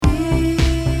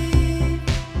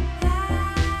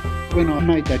When I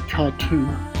made that cartoon,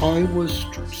 I was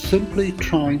simply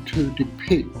trying to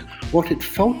depict what it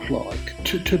felt like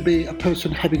to be a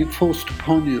person having it forced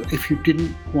upon you if you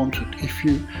didn't want it, if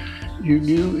you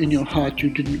knew in your heart you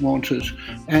didn't want it.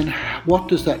 And what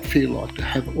does that feel like to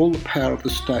have all the power of the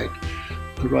state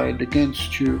arrayed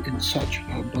against you in such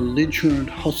a belligerent,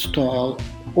 hostile,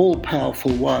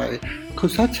 all-powerful way?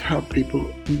 Because that's how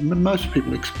most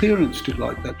people experienced it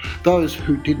like that, those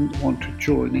who didn't want to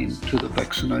join in to the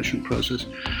vaccination process.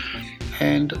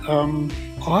 And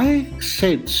I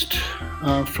sensed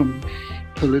from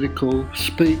political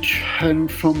speech and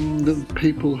from the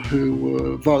people who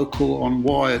were vocal on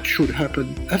why it should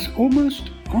happen as almost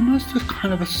a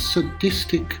kind of a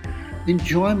sadistic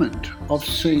enjoyment of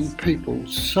seeing people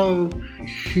so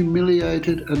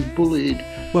humiliated and bullied.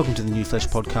 Welcome to the New Flesh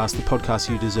Podcast, the podcast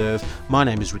you deserve. My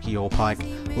name is Ricky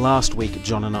Allpike. Last week,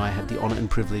 John and I had the honour and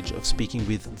privilege of speaking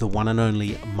with the one and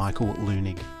only Michael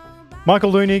Leunig.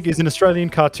 Michael Leunig is an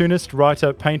Australian cartoonist,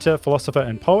 writer, painter, philosopher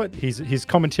and poet. His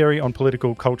commentary on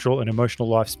political, cultural and emotional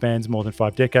life spans more than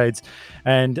 5 decades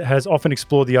and has often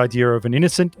explored the idea of an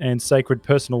innocent and sacred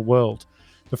personal world.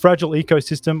 The fragile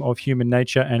ecosystem of human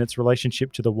nature and its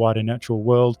relationship to the wider natural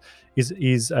world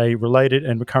is a related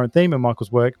and recurrent theme in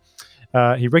Michael's work.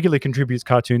 He regularly contributes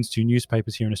cartoons to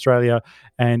newspapers here in Australia,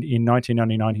 and in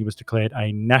 1999 he was declared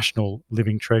a national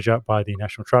living treasure by the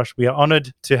National Trust. We are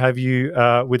honoured to have you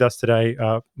with us today,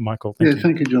 Michael.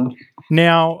 Thank you, John.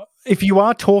 Now, if you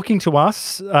are talking to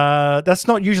us, that's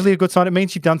not usually a good sign. It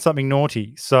means you've done something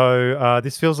naughty. So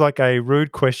this feels like a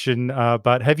rude question,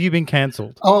 but have you been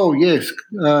cancelled? Oh, yes,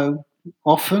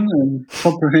 often and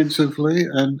comprehensively,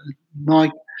 and my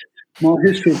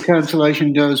history of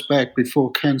cancellation goes back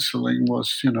before cancelling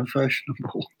was,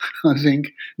 fashionable. I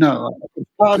think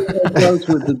part of it goes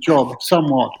with the job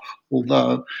somewhat,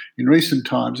 although in recent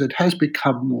times it has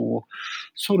become more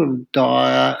sort of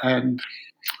dire and,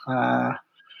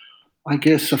 I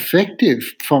guess, effective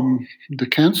from the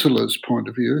canceller's point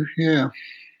of view. Yeah,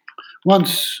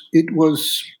 once it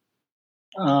was.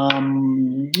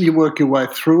 You work your way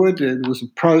through it. It was a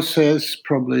process,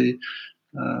 probably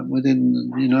within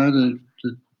the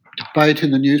debate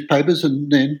in the newspapers, and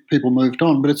then people moved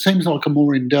on. But it seems like a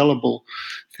more indelible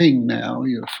thing now.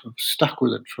 You're sort of stuck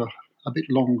with it for a bit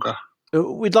longer.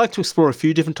 We'd like to explore a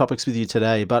few different topics with you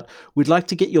today, but we'd like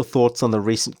to get your thoughts on the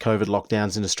recent COVID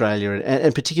lockdowns in Australia,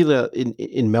 and particular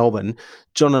in Melbourne.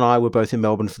 John and I were both in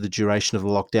Melbourne for the duration of the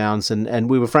lockdowns, and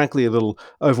we were frankly a little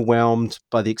overwhelmed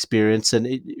by the experience, and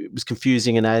it was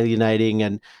confusing and alienating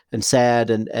and sad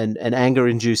and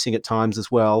anger-inducing at times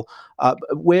as well.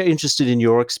 We're interested in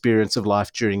your experience of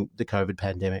life during the COVID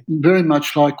pandemic. Very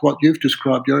much like what you've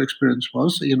described your experience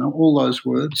was, all those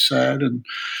words, sad and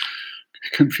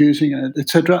confusing,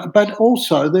 etc. But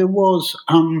also there was,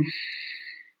 I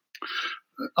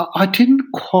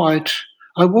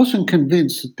wasn't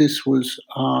convinced that this was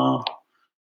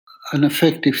an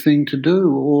effective thing to do,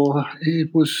 or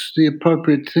it was the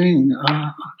appropriate thing.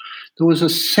 There was a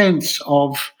sense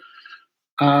of,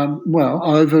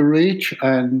 overreach,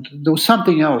 and there was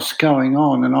something else going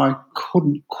on, and I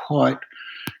couldn't quite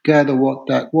gather what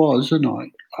that was, and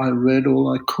I read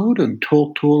all I could and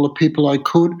talked to all the people I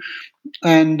could.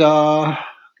 And I'm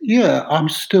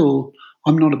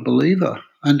not a believer.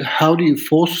 And how do you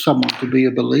force someone to be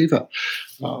a believer?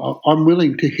 I'm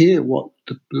willing to hear what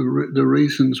the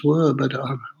reasons were, but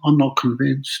I'm not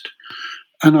convinced.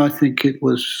 And I think it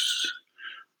was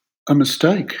a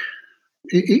mistake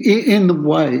in the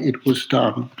way it was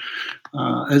done,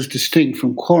 as distinct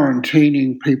from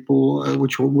quarantining people,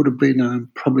 which would have been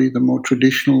probably the more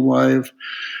traditional way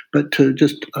but to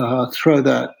just throw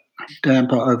that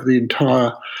damper over the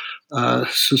entire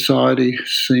society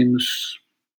seems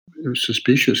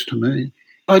suspicious to me.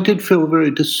 I did feel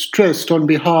very distressed on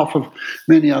behalf of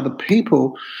many other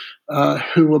people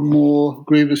who were more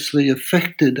grievously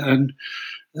affected and,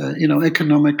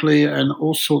 economically and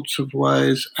all sorts of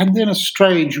ways. And then a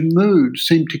strange mood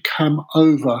seemed to come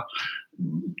over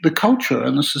the culture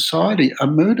and the society, a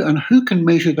mood, and who can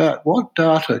measure that? What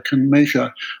data can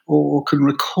measure or can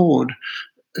record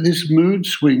these mood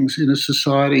swings in a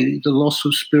society, the loss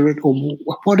of spirit, or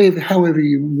whatever, however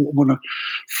you want to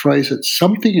phrase it?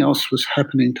 Something else was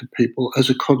happening to people as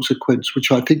a consequence, which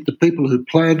I think the people who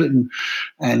planned it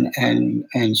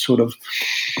and sort of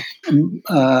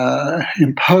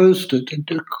imposed it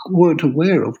weren't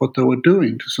aware of what they were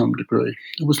doing to some degree.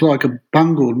 It was like a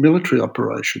bungled military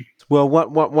operation. Well,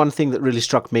 one thing that really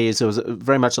struck me is there was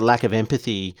very much a lack of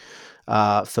empathy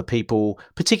for people,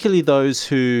 particularly those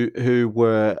who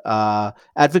were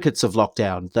advocates of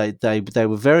lockdown. They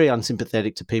were very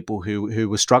unsympathetic to people who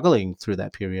were struggling through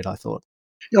that period, I thought.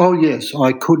 Oh, yes,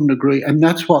 I couldn't agree. And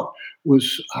that's what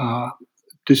was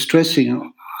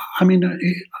distressing. I mean,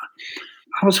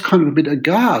 I was kind of a bit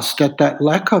aghast at that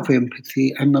lack of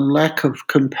empathy and the lack of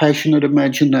compassionate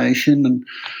imagination, and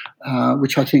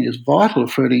which I think is vital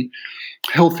for any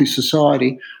healthy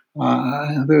society.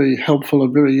 Very helpful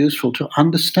and very useful to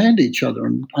understand each other,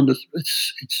 and it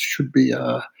should be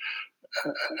a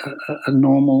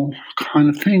normal kind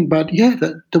of thing. But yeah,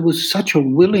 there was such a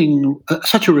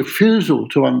refusal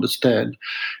to understand,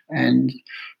 and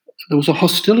there was a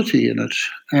hostility in it,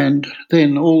 and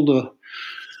then all the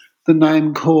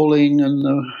name calling and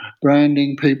the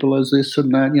branding people as this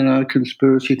and that,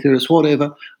 conspiracy theorists,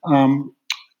 whatever. Um,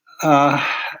 uh,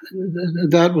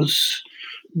 that was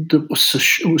it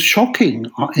was shocking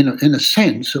in a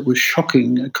sense. It was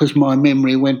shocking because my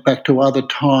memory went back to other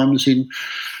times in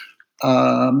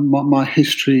my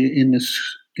history in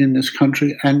this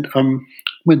country, and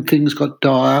when things got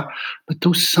dire, but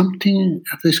there was something,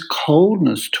 this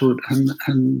coldness to it,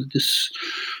 and this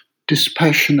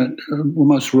dispassionate,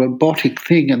 almost robotic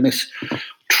thing, and this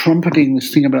trumpeting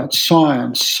this thing about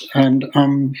science, and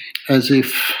as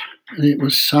if it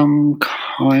was some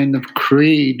kind of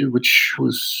creed, which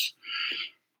was,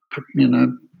 you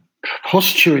know,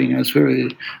 posturing as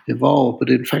very evolved, but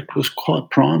in fact was quite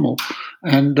primal.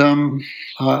 And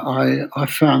I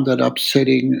found that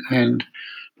upsetting, and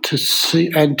to see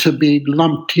and to be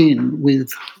lumped in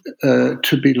with,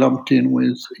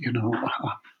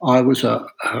 I was a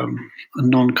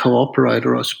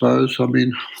non-cooperator, I suppose. I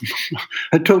mean,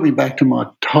 it took me back to my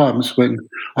times when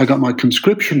I got my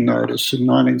conscription notice in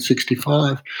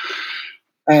 1965,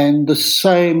 and the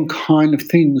same kind of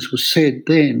things were said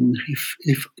then.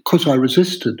 If because I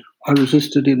resisted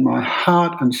in my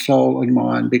heart and soul and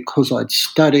mind because I'd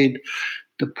studied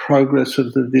the progress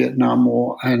of the Vietnam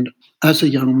War, and as a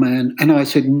young man, and I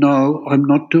said, no, I'm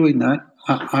not doing that.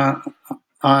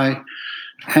 I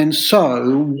and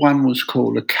so one was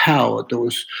called a coward. There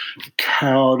was a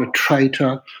coward, a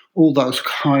traitor, all those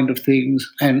kind of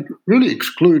things, and really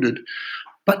excluded,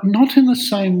 but not in the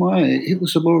same way. It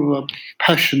was a more of a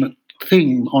passionate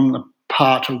thing on the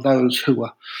part of those who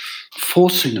were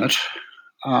forcing it.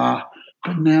 Uh,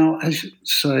 but now, as you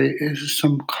say, is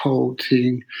some cold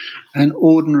thing, and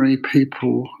ordinary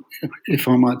people, if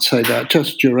I might say that,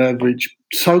 just your average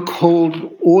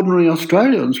so-called ordinary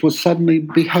Australians, were suddenly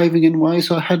behaving in ways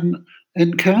I hadn't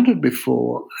encountered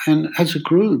before, and as a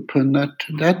group, and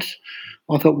that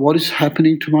I thought, what is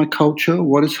happening to my culture?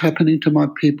 What is happening to my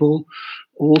people?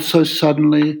 Also,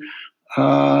 suddenly,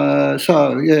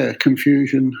 so yeah,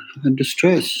 confusion and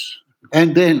distress,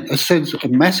 and then a sense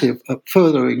of massive,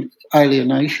 furthering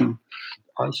alienation.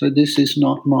 I said, this is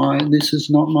not my land. This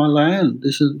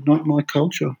is not my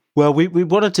culture. Well, we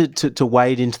wanted to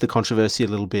wade into the controversy a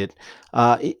little bit.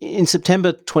 In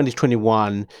September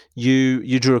 2021,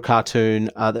 you drew a cartoon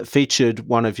that featured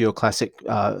one of your classic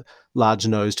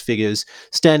large-nosed figures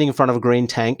standing in front of a green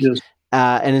tank. Yes.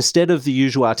 And instead of the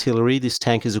usual artillery, this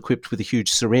tank is equipped with a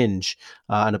huge syringe.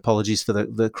 And apologies for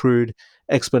the crude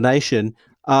explanation.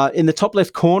 In the top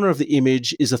left corner of the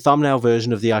image is a thumbnail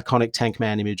version of the iconic Tank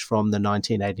Man image from the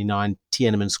 1989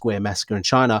 Tiananmen Square massacre in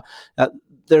China.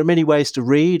 There are many ways to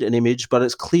read an image, but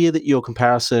it's clear that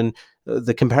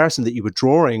the comparison that you were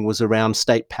drawing was around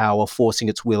state power forcing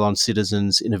its will on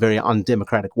citizens in a very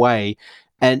undemocratic way.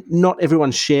 And not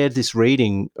everyone shared this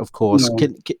reading, of course. No.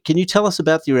 Can you tell us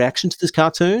about your reaction to this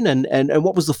cartoon, and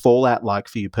what was the fallout like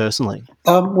for you personally?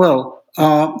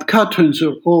 Cartoons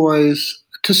are always,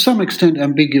 to some extent,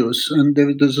 ambiguous, and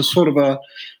there's a sort of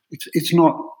it's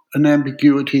not an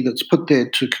ambiguity that's put there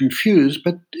to confuse,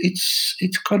 but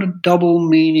it's got a double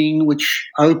meaning which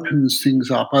opens things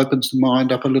up, opens the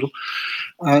mind up a little.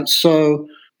 So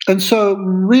and so,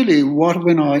 really,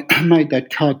 when I made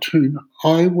that cartoon,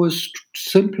 I was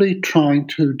simply trying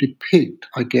to depict,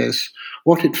 I guess,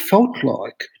 what it felt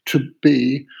like to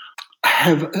be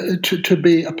to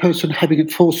be a person having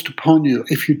it forced upon you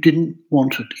if you didn't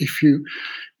want it, if you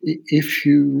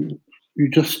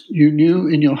knew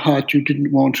in your heart you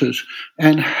didn't want it,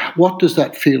 and what does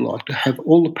that feel like to have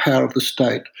all the power of the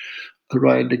state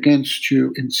arrayed against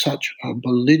you in such a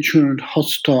belligerent,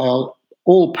 hostile,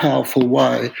 all powerful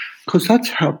way? Because that's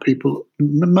how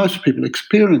most people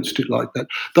experienced it like that.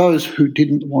 Those who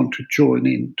didn't want to join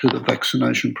in to the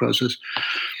vaccination process.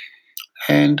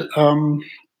 And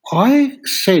I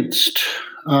sensed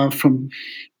from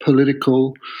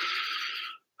political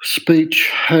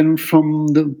speech and from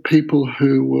the people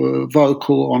who were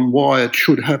vocal on why it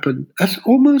should happen as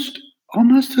almost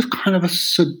as kind of a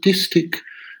sadistic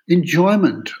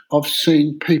enjoyment of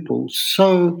seeing people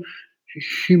so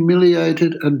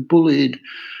humiliated and bullied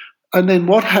And then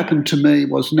what happened to me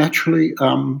was naturally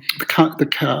the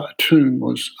cartoon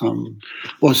was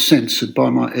censored by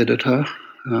my editor,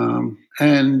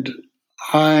 and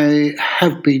I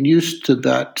have been used to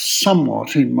that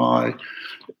somewhat in my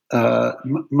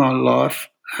life,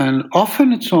 and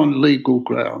often it's on legal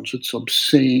grounds. It's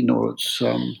obscene, or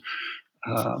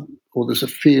or there's a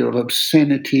fear of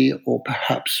obscenity, or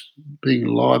perhaps being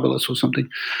libelous or something.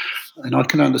 And I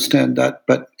can understand that,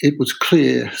 but it was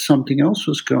clear something else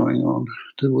was going on.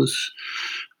 There was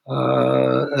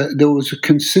there was a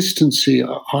consistency.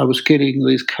 I was getting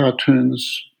these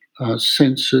cartoons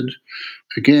censored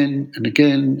again and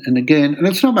again and again, and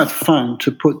it's not much fun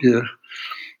to put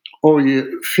all your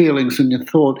feelings and your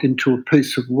thought into a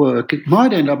piece of work. It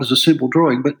might end up as a simple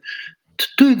drawing, but to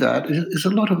do that is a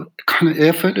lot of kind of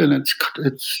effort, and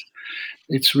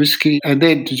it's risky. And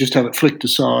then to just have it flicked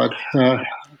aside,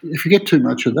 if you get too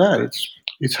much of that,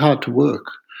 it's hard to work.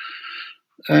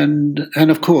 And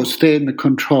of course, then the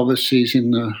controversies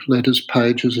in the letters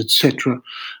pages, etc.,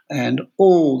 and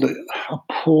all the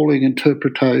appalling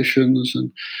interpretations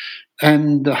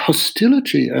and the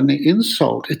hostility and the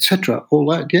insult, etc. All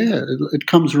that, yeah, it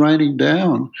comes raining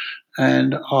down,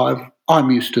 and I'm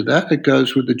used to that. It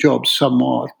goes with the job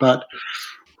somewhat, but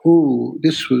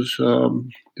this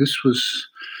was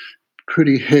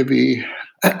pretty heavy.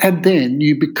 And then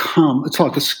you become, it's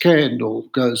like a scandal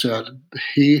goes out.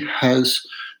 He has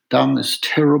done this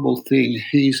terrible thing.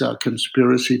 He's a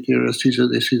conspiracy theorist. He's a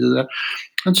this, he's a that.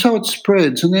 And so it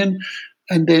spreads. Well,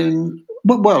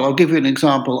 I'll give you an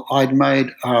example. I'd made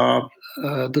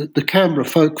the Canberra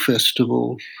Folk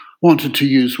Festival wanted to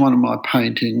use one of my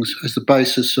paintings as the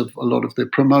basis of a lot of their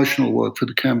promotional work for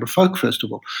the Canberra Folk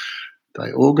Festival.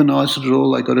 They organised it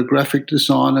all. They got a graphic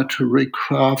designer to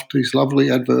recraft these lovely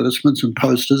advertisements and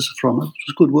posters from it. It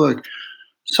was good work.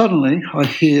 Suddenly, I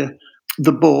hear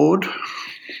the board,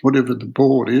 whatever the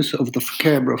board is, of the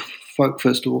Canberra Folk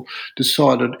Festival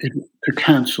decided to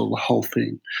cancel the whole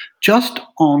thing, just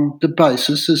on the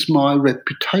basis as my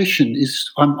reputation is.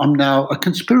 I'm now a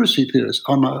conspiracy theorist.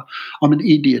 I'm an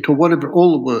idiot, or whatever.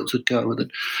 All the words that go with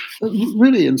it.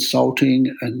 Really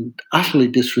insulting and utterly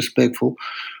disrespectful.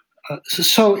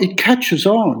 So it catches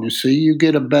on, you see. You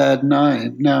get a bad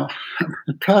name. Now,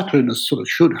 the cartoonists sort of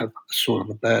should have sort of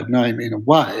a bad name in a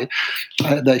way.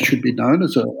 They should be known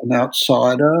as an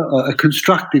outsider, a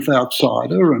constructive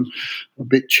outsider, and a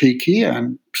bit cheeky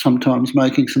and sometimes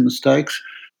making some mistakes.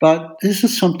 But this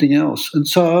is something else. And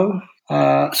so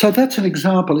that's an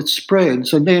example. It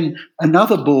spreads. And then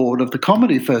another board of the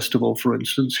comedy festival, for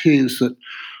instance, hears that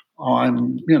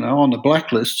I'm, on the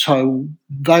blacklist, so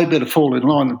they better fall in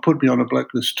line and put me on a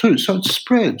blacklist too. So it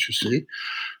spreads, you see,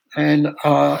 and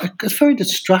it's very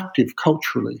destructive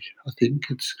culturally. I think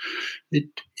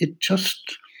it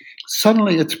just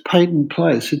suddenly it's patent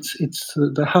place. It's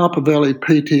the Harper Valley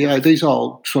PTA. These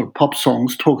old sort of pop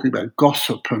songs talking about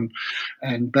gossip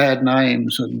and bad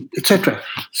names and etc.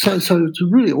 So it's a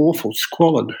really awful,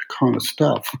 squalid kind of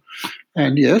stuff.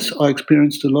 And yes, I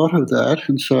experienced a lot of that,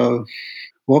 and so.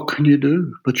 What can you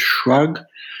do but shrug,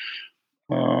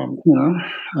 um, you know,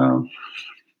 um,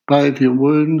 bathe your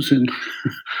wounds in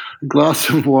a glass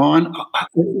of wine,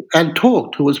 and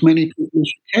talk to as many people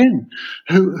as you can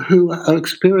who are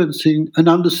experiencing and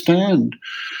understand.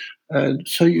 And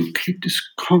so you keep this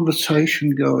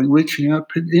conversation going, reaching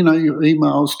out, your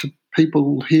emails to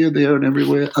people here, there, and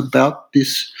everywhere about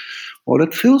this, what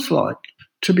it feels like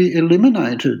to be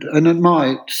eliminated. And at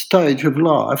my stage of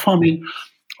life, I mean,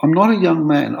 I'm not a young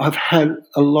man. I've had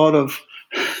a lot of,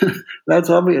 that's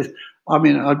obvious. I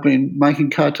mean, I've been making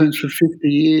cartoons for 50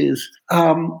 years.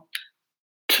 To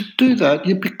do that,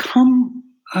 you become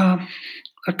a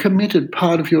committed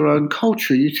part of your own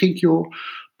culture. You think you're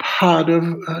part of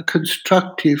a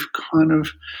constructive kind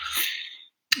of,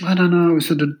 I don't know, is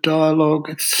it a dialogue?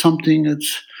 It's something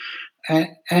that's,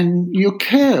 and you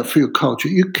care for your culture.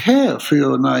 You care for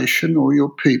your nation or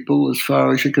your people as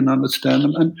far as you can understand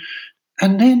them.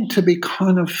 And then to be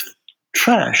kind of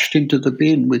trashed into the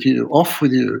bin with you, off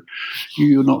with you,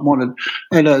 you're not wanted.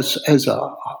 And I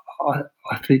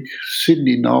think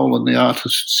Sidney Nolan, the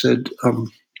artist, said,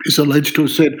 is alleged to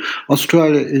have said,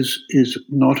 Australia is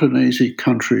not an easy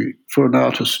country for an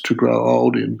artist to grow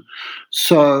old in.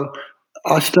 So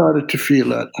I started to feel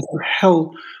that. I thought,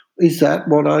 hell, is that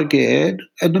what I get?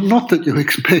 And not that you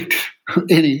expect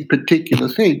any particular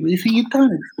thing, but you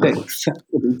don't expect something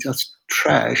to be just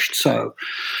trashed so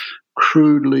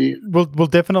crudely. We'll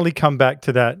definitely come back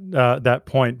to that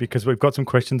point because we've got some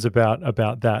questions about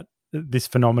that this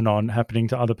phenomenon happening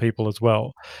to other people as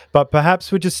well. But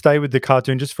perhaps we just stay with the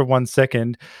cartoon just for 1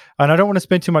 second. And I don't want to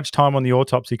spend too much time on the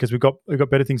autopsy because we've got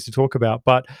better things to talk about.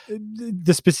 But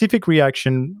the specific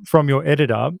reaction from your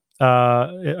editor,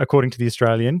 according to the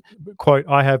Australian, quote,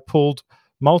 "I have pulled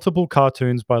multiple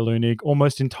cartoons by Leunig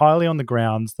almost entirely on the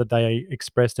grounds that they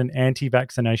expressed an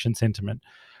anti-vaccination sentiment.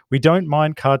 We don't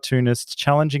mind cartoonists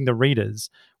challenging the readers.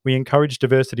 We encourage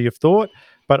diversity of thought,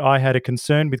 but I had a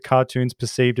concern with cartoons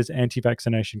perceived as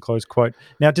anti-vaccination," close quote.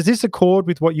 Now, does this accord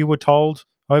with what you were told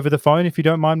over the phone, if you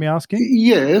don't mind me asking?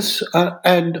 Yes,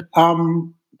 and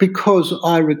because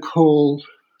I recall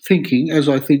thinking, as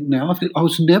I think now, I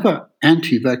was never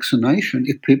anti-vaccination.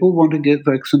 If people want to get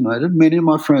vaccinated, many of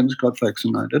my friends got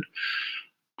vaccinated.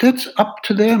 That's up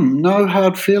to them. No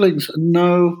hard feelings.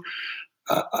 No,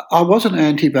 I wasn't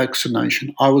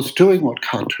anti-vaccination. I was doing what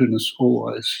cartoonists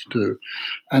always do,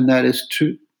 and that is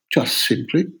to just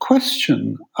simply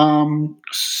question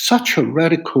such a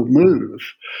radical move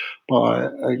by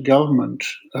a government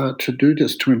to do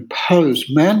this, to impose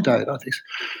mandate. I think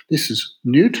this is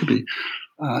new to me.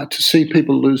 To see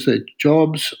people lose their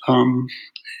jobs,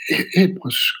 it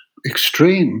was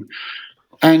extreme.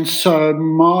 And so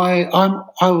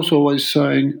I was always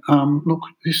saying, look,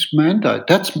 this mandate,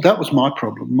 that was my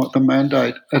problem, the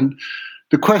mandate. And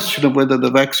the question of whether the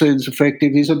vaccine's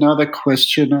effective is another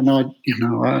question, and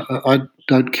I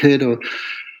don't care to.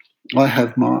 I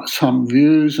have some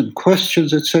views and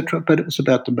questions, etc., but it was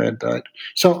about the mandate.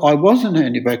 So I wasn't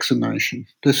anti-vaccination.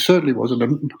 There certainly wasn't.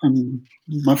 And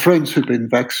my friends who've been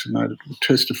vaccinated will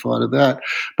testify to that.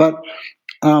 But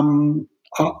um,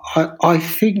 I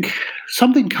think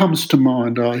something comes to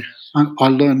mind I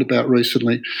learned about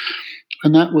recently,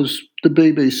 and that was the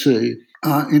BBC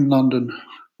in London,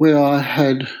 where I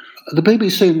had the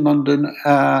BBC in London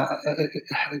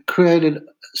created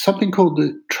something called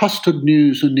the Trusted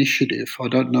News Initiative. I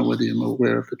don't know whether you're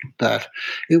aware of that.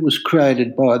 It was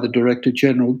created by the Director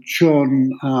General,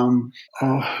 John,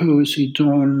 who is he,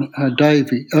 John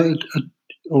Davey,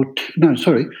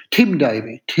 Tim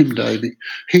Davey. Tim Davey.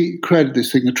 He created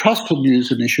this thing, the Trusted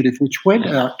News Initiative, which went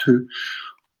out to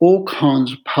all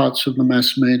kinds of parts of the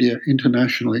mass media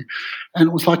internationally. And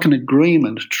it was like an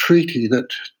agreement, a treaty,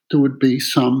 that there would be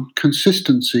some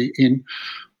consistency in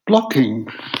blocking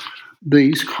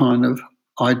these kind of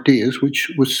ideas, which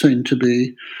was seen to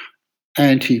be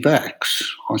anti-vax,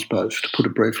 I suppose, to put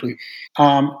it briefly.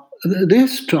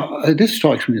 This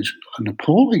strikes me as an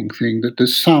appalling thing, that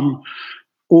there's some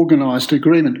organised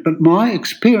agreement. But my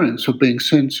experience of being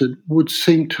censored would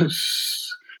seem to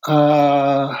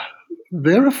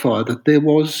verify that there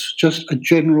was just a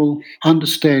general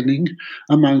understanding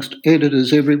amongst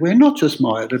editors everywhere, not just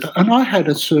my editor. And I had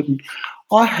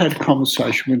a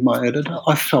conversation with my editor.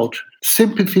 I felt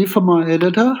sympathy for my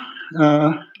editor.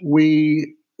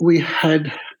 We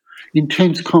had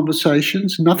intense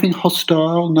conversations, nothing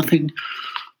hostile, nothing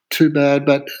too bad,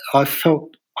 but I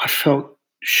felt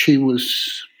she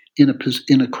was in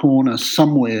a corner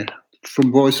somewhere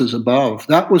from voices above.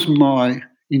 That was my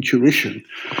intuition.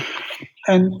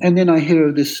 And then I hear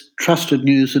of this Trusted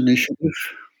News Initiative,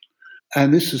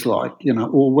 and this is like,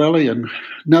 Orwellian.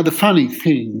 Now the funny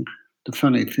thing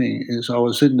is, I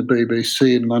was in the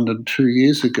BBC in London 2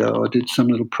 years ago. I did some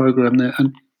little program there,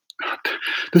 and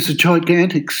there's a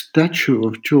gigantic statue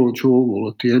of George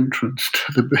Orwell at the entrance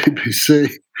to the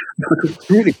BBC.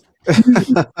 Really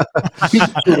big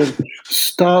sort of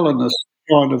Stalinist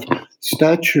kind of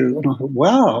statue. And I thought,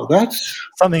 wow, that's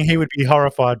Something he would be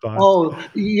horrified by. Oh,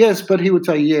 yes, but he would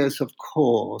say, yes, of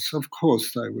course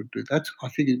they would do that. I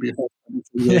think he'd be horrified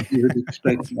if he would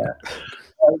expect that.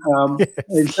 It's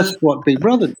Yes. just what Big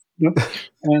Brother did,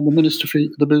 and the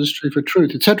Ministry for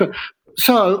Truth, etc.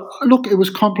 So, look, it was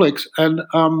complex, and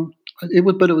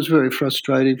but it was very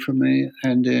frustrating for me.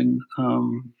 And then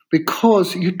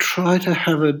because you try to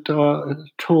have a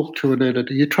talk to an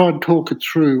editor, you try and talk it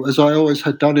through, as I always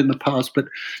had done in the past, but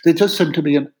there just seemed to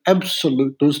be there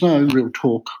was no real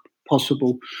talk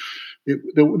possible.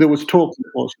 There was talk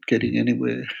that wasn't getting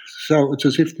anywhere. So it's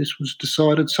as if this was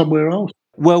decided somewhere else.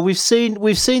 Well, we've seen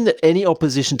that any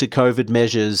opposition to COVID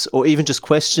measures, or even just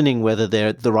questioning whether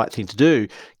they're the right thing to do,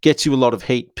 gets you a lot of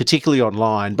heat, particularly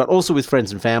online, but also with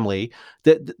friends and family.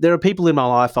 There are people in my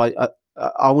life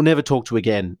I will never talk to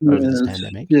again over this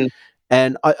pandemic. Yes.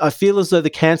 And I feel as though the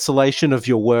cancellation of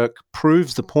your work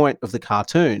proves the point of the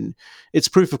cartoon. It's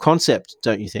proof of concept,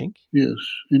 don't you think? Yes,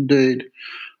 indeed.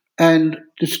 And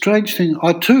the strange thing,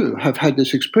 I too have had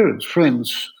this experience,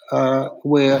 friends,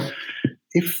 where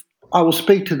if I will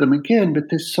speak to them again, but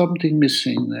there's something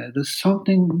missing there. There's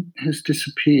something has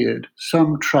disappeared,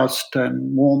 some trust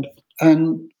and warmth.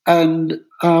 And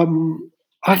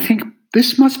I think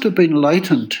this must have been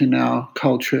latent in our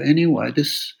culture anyway.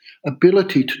 This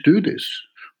ability to do this.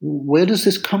 Where does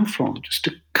this come from? Just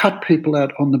to cut people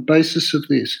out on the basis of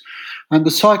this, and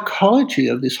the psychology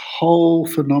of this whole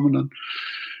phenomenon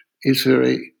is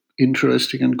very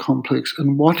interesting and complex.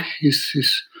 And what is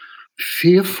this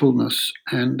fearfulness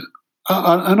and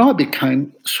I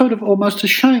became sort of almost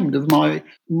ashamed of my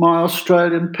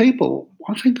Australian people.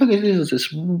 I think that it is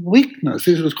this weakness.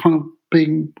 This was kind of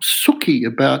being sooky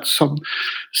about some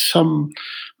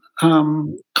kind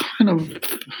of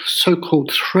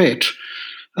so-called threat.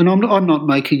 And I'm not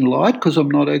making light because I'm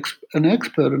not an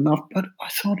expert enough. But I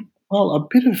thought, well, a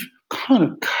bit of kind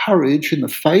of courage in the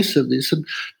face of this, and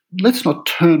let's not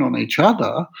turn on each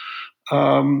other.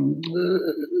 Um,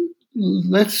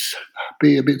 let's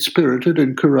be a bit spirited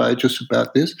and courageous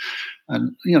about this.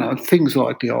 And, things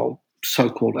like the old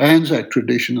so-called Anzac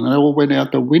tradition, and they all went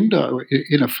out the window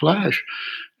in a flash.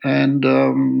 And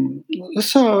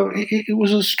so it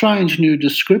was a strange new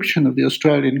description of the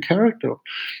Australian character.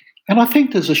 And I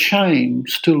think there's a shame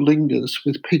still lingers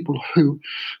with people who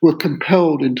were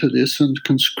compelled into this and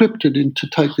conscripted to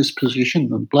take this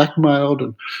position and blackmailed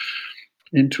and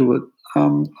into it.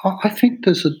 I think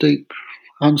there's a deep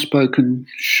unspoken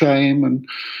shame and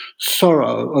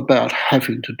sorrow about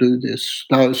having to do this,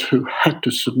 those who had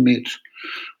to submit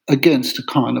against a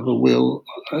kind of a will.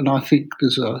 And I think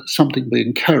there's something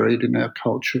being carried in our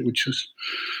culture, which is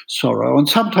sorrow. And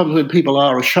sometimes when people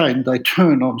are ashamed, they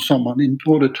turn on someone in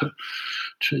order to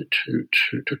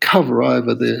cover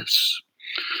over their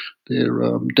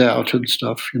doubt and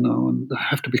stuff, and they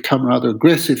have to become rather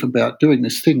aggressive about doing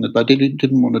this thing that they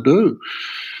didn't want to do.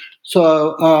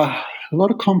 So a lot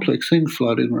of complex things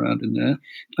floating around in there,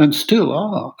 and still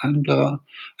are, and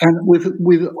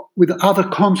with other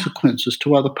consequences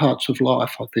to other parts of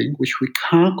life, I think, which we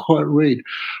can't quite read.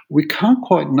 We can't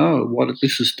quite know what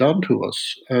this has done to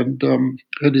us, and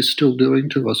it is still doing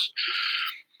to us.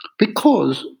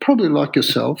 Because, probably like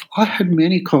yourself, I had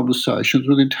many conversations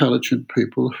with intelligent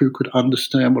people who could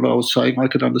understand what I was saying, I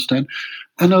could understand.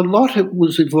 And a lot of it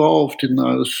was evolved in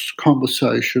those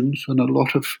conversations, and a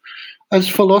lot of, as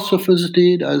philosophers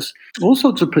did, as all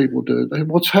sorts of people do,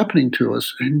 what's happening to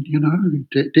us, and,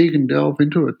 dig and delve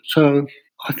into it. So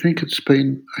I think it's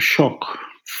been a shock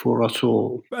for us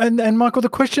all. And Michael, the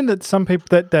question that some people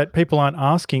that people aren't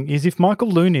asking is, if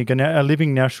Michael Leunig, a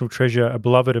living national treasure, a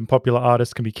beloved and popular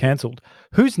artist, can be cancelled,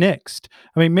 who's next?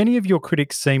 I mean, many of your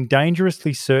critics seem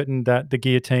dangerously certain that the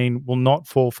guillotine will not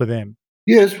fall for them.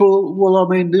 Yes, well, I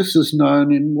mean, this is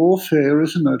known in warfare,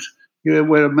 isn't it? Yeah,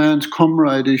 where a man's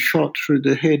comrade is shot through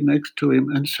the head next to him,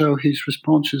 and so his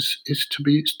response is to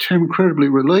be incredibly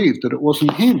relieved that it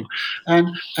wasn't him,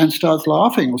 and starts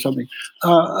laughing or something.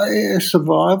 A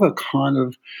survivor kind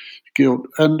of guilt,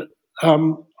 and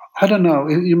I don't know.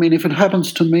 You mean if it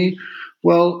happens to me?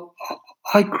 Well,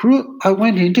 I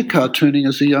went into cartooning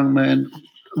as a young man,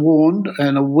 warned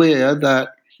and aware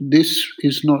that this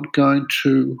is not going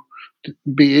to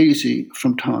be easy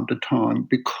from time to time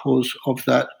because of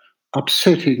that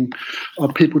upsetting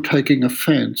of people taking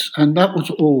offence. And that was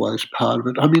always part of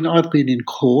it. I mean, I've been in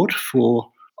court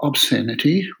for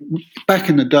obscenity back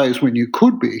in the days when you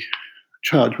could be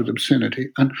charged with obscenity.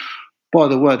 And by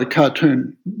the way, the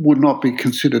cartoon would not be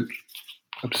considered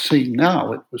obscene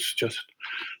now.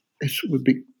 It would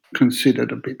be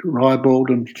considered a bit ribald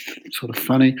and sort of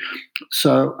funny.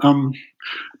 So,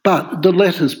 but the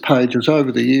letters pages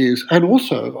over the years, and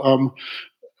also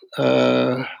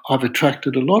I've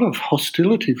attracted a lot of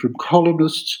hostility from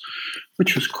columnists,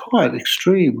 which is quite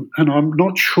extreme. And I'm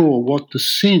not sure what the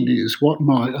sin is, what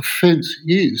my offence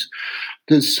is.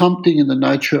 There's something in the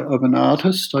nature of an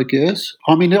artist, I guess.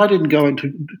 I mean, I didn't go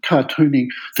into cartooning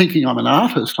thinking I'm an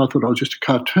artist. I thought I was just a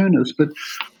cartoonist. But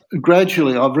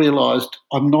gradually I've realised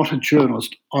I'm not a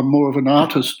journalist. I'm more of an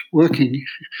artist working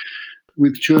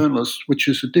with journalists, which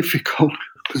is a difficult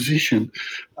position.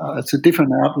 It's a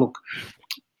different outlook.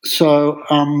 So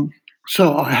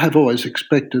I have always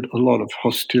expected a lot of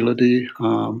hostility,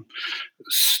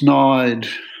 snide,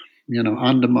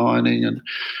 undermining, and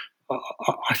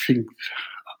I think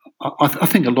I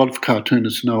think a lot of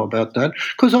cartoonists know about that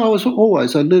because I was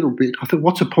always a little bit. I thought,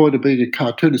 what's the point of being a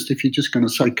cartoonist if you're just going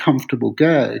to say comfortable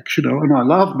gags, And I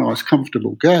love nice,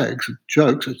 comfortable gags and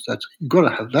jokes. That's you've got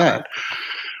to have that.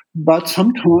 But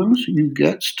sometimes you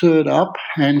get stirred up,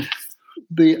 and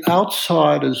the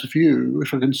outsider's view,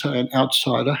 if I can say an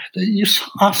outsider, you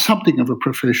are something of a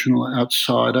professional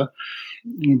outsider.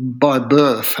 by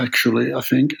birth, actually, I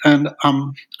think. And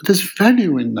there's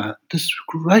value in that. There's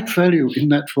great value in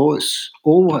that voice.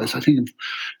 Always, I think,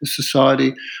 a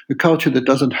society, a culture that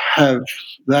doesn't have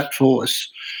that voice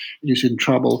is in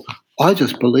trouble. I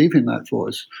just believe in that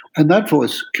voice. And that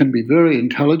voice can be very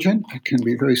intelligent, it can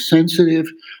be very sensitive,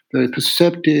 very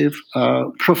perceptive,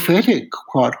 prophetic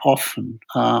quite often,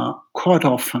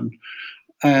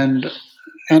 And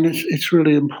it's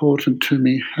really important to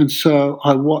me. And so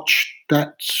I watched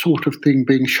that sort of thing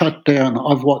being shut down.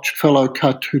 I've watched fellow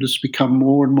cartoonists become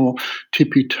more and more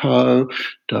tippy toe.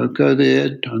 Don't go there.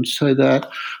 Don't say that.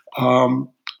 Um,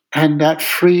 and that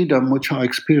freedom, which I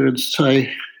experienced,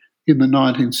 say, in the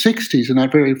 1960s, in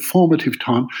that very formative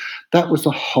time, that was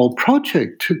the whole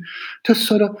project to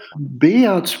sort of be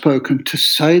outspoken, to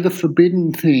say the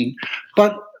forbidden thing.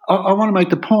 But I want to make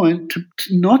the point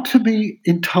not to be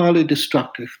entirely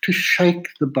destructive, to shake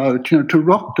the boat, to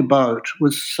rock the boat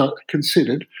was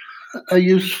considered a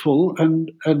useful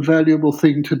and valuable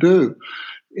thing to do.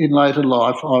 In later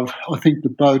life, I think the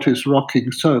boat is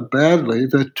rocking so badly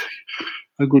that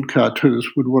a good cartoonist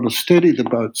would want to steady the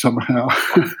boat somehow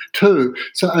too.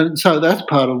 So that's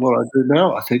part of what I do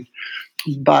now, I think.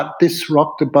 But this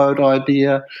rock the boat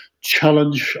idea,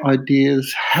 challenge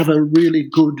ideas, have a really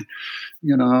good,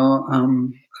 you know,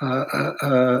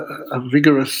 a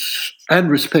vigorous and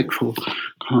respectful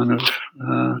kind of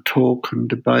talk and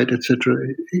debate, etc.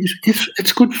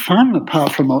 It's good fun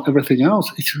apart from everything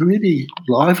else. It's really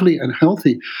lively and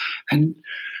healthy, and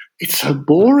it's so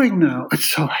boring now.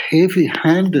 It's so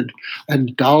heavy-handed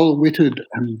and dull-witted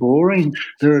and boring.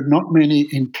 There are not many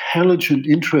intelligent,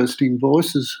 interesting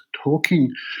voices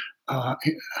talking uh,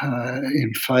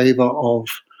 in favour of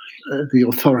the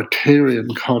authoritarian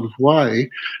kind of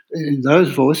way. Those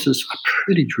voices are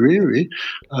pretty dreary.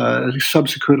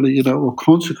 Subsequently, or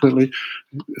consequently,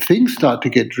 things start to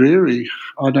get dreary.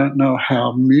 I don't know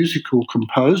how musical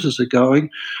composers are going.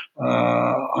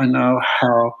 I know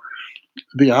how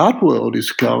the art world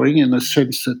is going, in the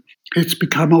sense that it's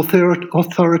become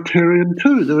authoritarian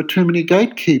too. There are too many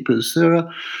gatekeepers. There are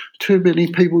too many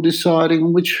people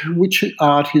deciding which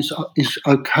art is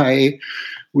okay,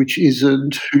 which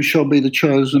isn't, who shall be the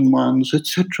chosen ones,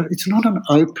 etc. It's not an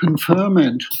open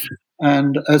ferment,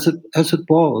 and as it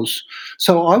was.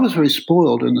 So I was very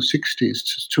spoiled in the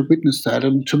 60s to witness that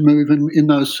and to move in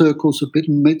those circles a bit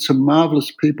and meet some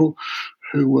marvelous people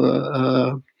who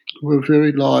were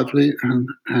very lively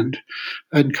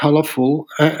and colourful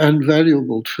and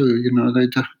valuable too.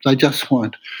 They just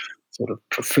weren't sort of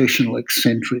professional,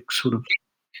 eccentric sort of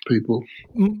people.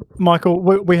 Michael,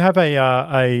 we have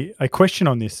a question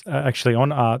on this actually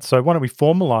on art. So why don't we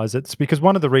formalize it? It's because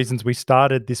one of the reasons we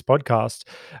started this podcast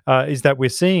is that we're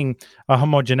seeing a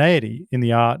homogeneity in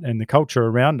the art and the culture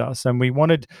around us, and we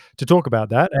wanted to talk about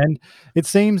that. And it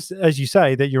seems, as you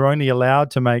say, that you're only allowed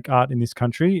to make art in this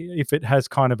country if it has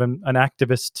kind of an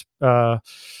activist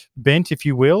bent, if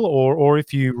you will, or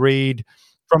if you read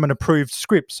from an approved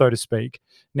script, so to speak.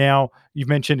 Now, you've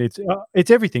mentioned it's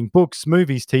everything: books,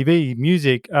 movies, TV,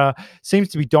 music. Seems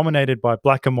to be dominated by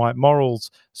black and white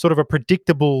morals, sort of a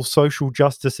predictable social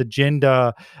justice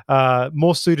agenda,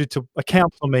 more suited to a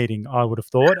council meeting, I would have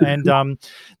thought. And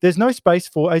there's no space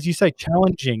for, as you say,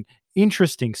 challenging,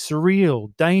 interesting,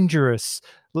 surreal, dangerous.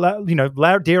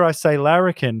 Dare I say,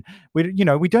 larrikin. We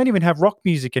don't even have rock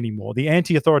music anymore. The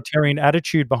anti-authoritarian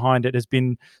attitude behind it has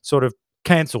been sort of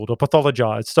cancelled or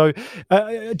pathologized. So,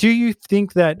 do you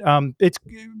think that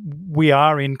we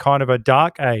are in kind of a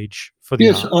dark age for the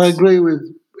Yes, I arts? agree with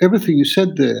everything you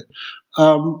said there,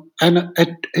 and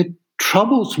it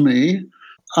troubles me.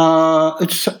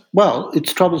 It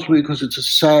troubles me because it's a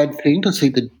sad thing to see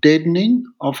the deadening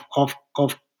of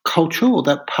culture, or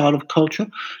that part of culture,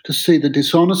 to see the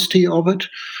dishonesty of it,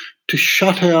 to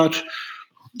shut out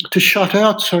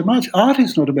so much. Art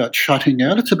is not about shutting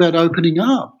out; it's about opening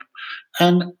up,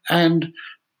 and and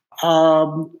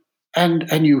um,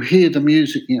 and you hear the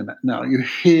music in it now. You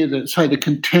hear the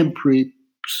contemporary,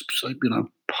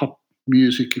 pop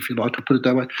music, if you like to put it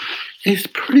that way. It's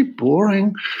pretty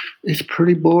boring. It's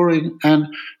pretty boring, and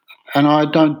I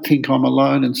don't think I'm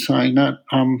alone in saying that.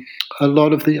 A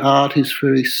lot of the art is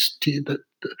very steered.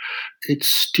 It's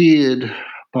steered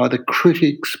by the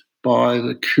critics, by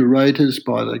the curators,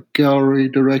 by the gallery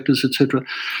directors, etc.,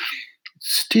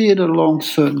 steered along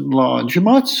certain lines. You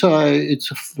might say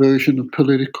it's a version of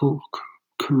political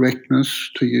correctness,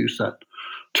 to use that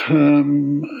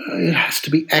term. It has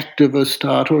to be activist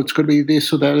art, or it's got to be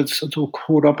this or that. It's all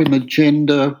caught up in the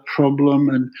gender problem,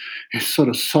 and it's sort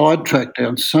of sidetracked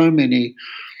down so many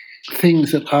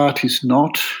things that art is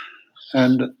not.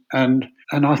 And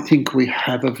And I think we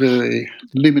have a very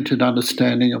limited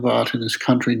understanding of art in this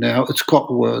country now. It's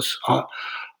got worse. I,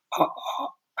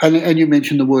 and you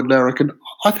mentioned the word larrikin.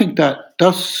 I think that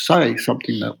does say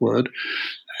something, that word,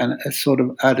 and a sort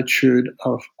of attitude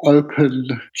of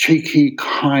open, cheeky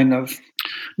kind of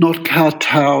not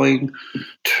kowtowing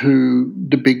to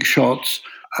the big shots.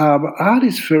 Art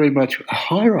is very much a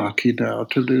hierarchy now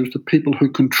to do with the people who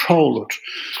control it,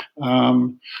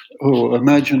 um, or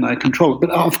imagine they control it.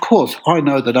 But of course, I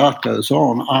know that art goes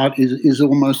on. Art is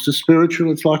almost as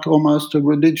spiritual. It's like almost a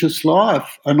religious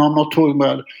life. And I'm not talking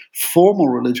about formal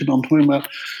religion. I'm talking about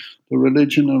the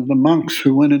religion of the monks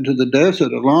who went into the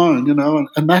desert alone,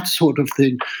 and that sort of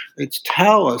thing. It's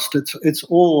Taoist. It's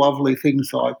all lovely things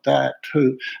like that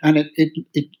too. And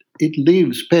it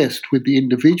lives best with the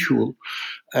individual,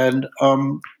 and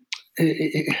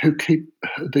who keep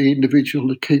the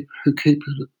individual who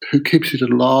keeps it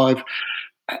alive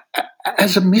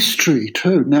as a mystery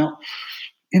too. Now,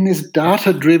 in this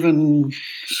data-driven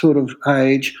sort of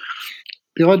age,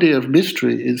 the idea of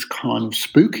mystery is kind of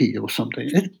spooky or something.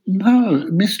 No,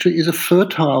 mystery is a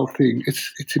fertile thing.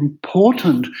 It's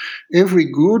important. Every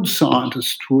good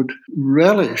scientist would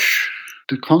relish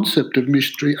the concept of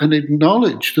mystery and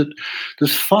acknowledge that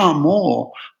there's far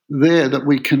more there that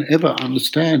we can ever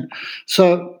understand.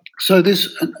 This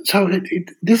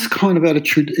kind of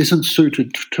attitude isn't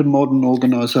suited to modern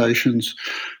organisations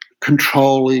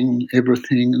controlling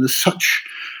everything. There's such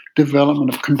development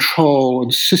of control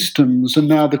and systems, and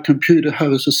now the computer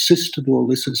has a system. All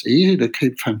this is easy to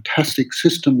keep fantastic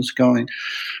systems going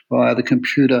via the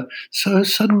computer. So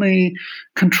suddenly,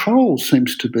 control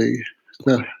seems to be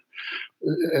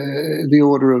the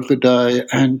order of the day,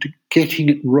 and getting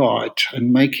it right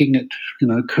and making it,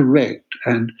 correct,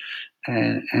 and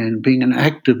being an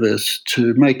activist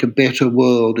to make a better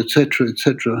world, etc.,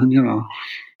 etc. And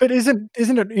But isn't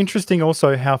it interesting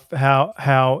also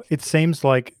how it seems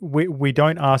like we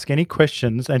don't ask any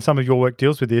questions, and some of your work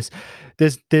deals with this.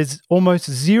 There's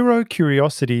almost zero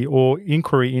curiosity or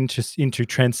inquiry into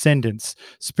transcendence,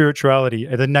 spirituality,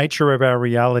 the nature of our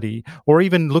reality, or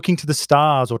even looking to the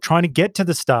stars or trying to get to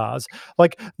the stars.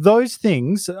 Like those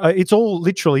things, it's all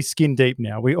literally skin deep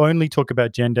now. We only talk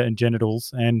about gender and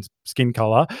genitals and skin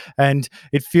color, and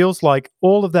it feels like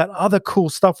all of that other cool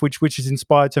stuff which has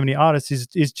inspired so many artists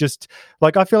is just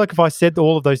like, I feel like if I said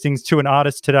all of those things to an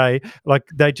artist today, like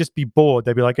they'd just be bored.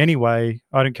 They'd be like, anyway,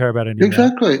 I don't care about any of that.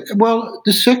 exactly. Well,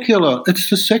 it's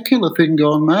the secular thing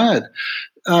gone mad.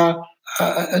 Uh,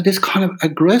 this kind of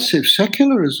aggressive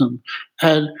secularism,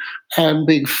 and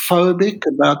being phobic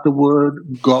about the word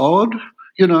God.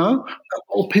 You know,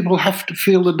 or people have to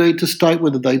feel the need to state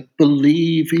whether they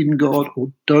believe in God or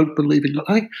don't believe in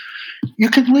God. You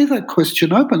can leave that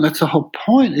question open. That's the whole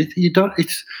point. You don't.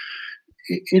 It's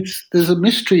there's a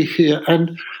mystery here,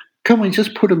 and can we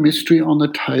just put a mystery on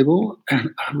the table, and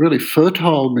a really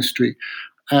fertile mystery,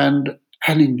 and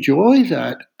enjoy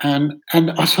that, and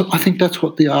I think that's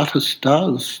what the artist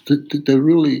does.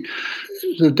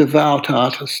 The devout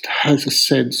artist has a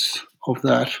sense of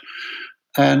that,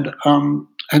 and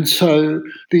so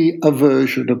the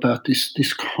aversion about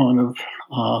this kind of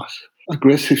uh,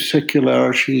 aggressive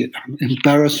secularity,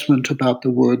 embarrassment about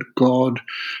the word God,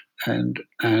 and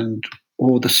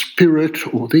or the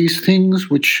spirit, or these things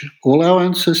which all our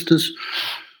ancestors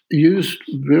used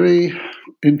very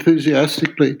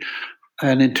enthusiastically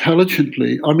and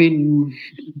intelligently. I mean,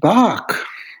 Bach,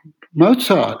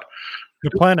 Mozart.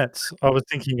 The planets, I was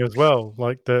thinking as well,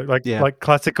 like the Yeah. like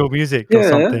classical music or Yeah,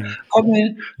 something, I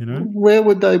mean, you know? where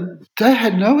would they? They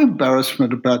had no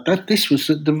embarrassment about that. This was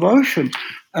a devotion,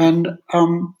 and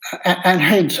and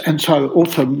hence, and so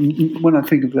also when I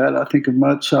think of that, I think of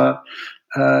Mozart.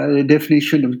 The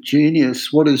definition of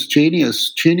genius. What is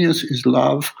genius? Genius is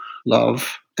love,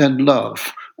 love, and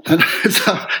love. And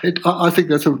so I think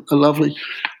that's a lovely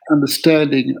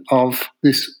understanding of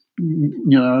this,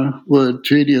 word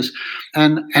genius,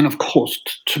 and of course,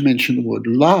 to mention the word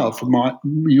love,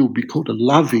 you'll be called a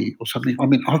lovey or something. I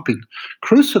mean, I've been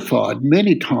crucified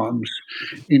many times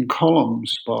in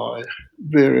columns by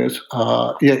various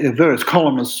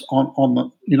columnists on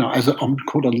the, as I'm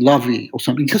called a lovey or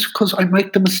something, just because I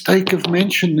make the mistake of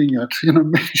mentioning it,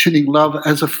 mentioning love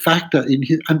as a factor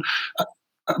and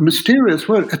a mysterious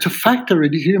word. It's a factor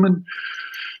in human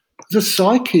the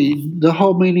psyche, the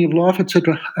whole meaning of life,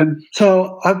 etc. And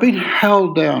so I've been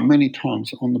held down many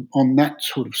times on that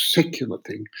sort of secular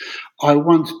thing. I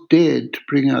once dared to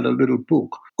bring out a little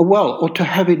book, or to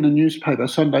have in the newspaper,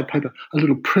 Sunday paper, a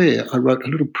little prayer. I wrote a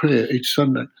little prayer each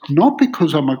Sunday, not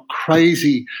because I'm a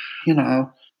crazy,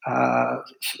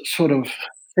 sort of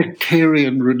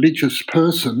sectarian religious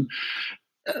person,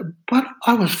 But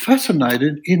I was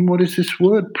fascinated in what does this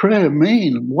word prayer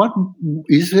mean? What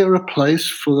is there a place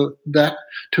for that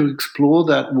to explore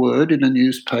that word in a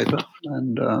newspaper?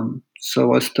 And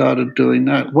so I started doing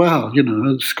that. Wow,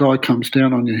 the sky comes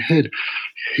down on your head.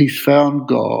 He's found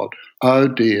God. Oh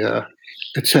dear,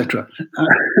 etc.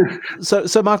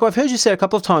 So, Michael, I've heard you say a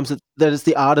couple of times that it's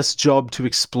the artist's job to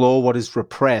explore what is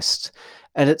repressed,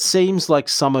 and it seems like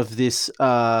some of this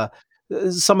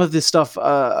stuff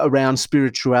around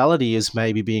spirituality is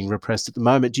maybe being repressed at the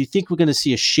moment. Do you think we're going to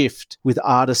see a shift with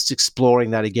artists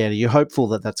exploring that again? Are you hopeful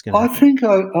that that's going to I happen? think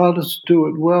artists do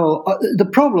it well. The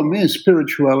problem is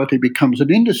spirituality becomes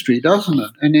an industry, doesn't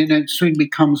it? And then it soon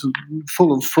becomes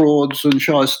full of frauds and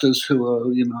shysters who are,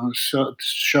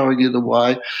 showing you the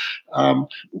way. Um,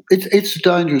 it's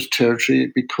dangerous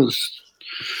territory because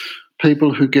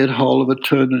people who get hold of it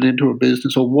turn it into a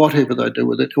business or whatever they do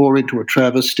with it, or into a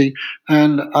travesty.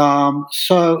 And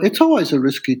so it's always a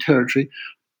risky territory.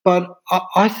 But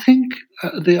I think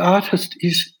the artist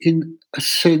is, in a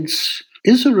sense,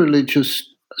 is a religious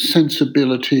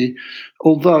sensibility,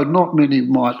 although not many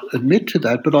might admit to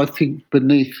that. But I think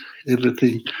beneath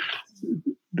everything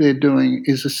they're doing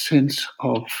is a sense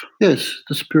of, yes,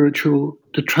 the spiritual,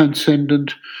 the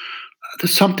transcendent,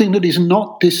 there's something that is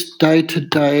not this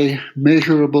day-to-day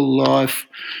measurable life,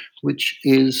 which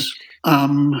is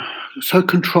so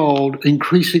controlled,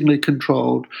 increasingly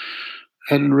controlled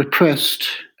and repressed.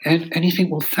 And you think,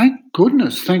 well, thank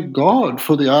goodness, thank God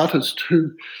for the artist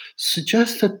who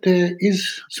suggests that there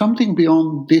is something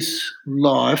beyond this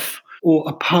life or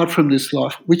apart from this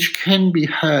life which can be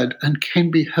had and can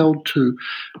be held to,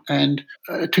 and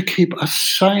to keep us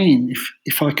sane,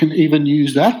 if I can even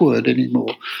use that word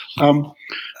anymore.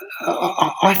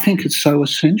 I think it's so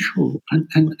essential.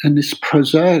 And this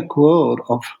prosaic world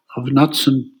of nuts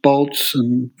and bolts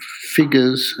and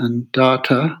figures and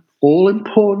data, all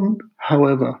important,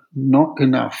 however, not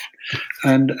enough.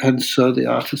 And so the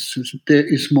artist says,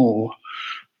 there is more.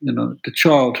 The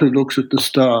child who looks at the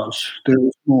stars, there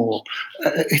is more.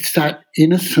 It's that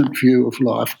innocent view of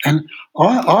life. And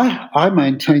I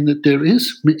maintain that there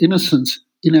is innocence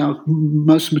in our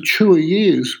most mature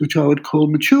years, which I would call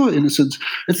mature innocence.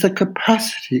 It's the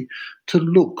capacity to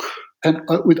look and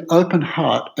with open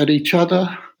heart at each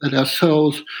other, at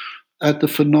ourselves, at the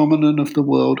phenomenon of the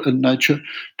world and nature,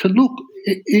 to look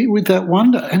with that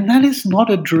wonder. And that is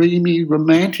not a dreamy,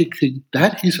 romantic thing.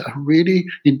 That is a really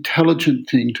intelligent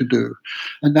thing to do.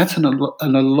 And that's an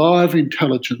alive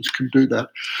intelligence can do that.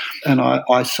 And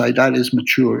I say that is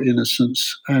mature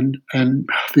innocence. And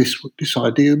this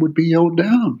idea would be held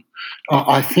down.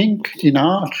 I think in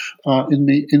art, in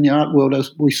the art world as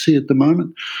we see at the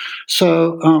moment.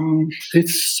 So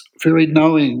it's very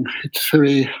knowing. It's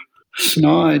very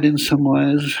snide in some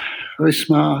ways, very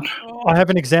smart. I have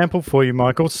an example for you,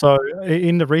 Michael. So,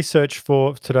 in the research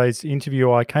for today's interview,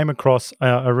 I came across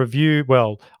a review.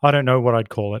 Well, I don't know what I'd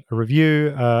call it. A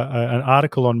review, an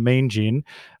article on Mean Gin,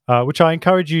 which I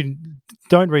encourage you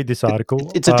don't read this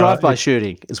article. It's a drive-by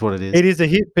shooting, is what it is. It is a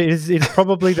hit. It's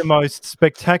probably the most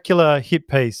spectacular hit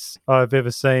piece I've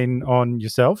ever seen on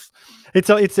yourself. It's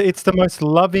the most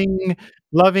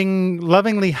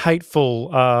lovingly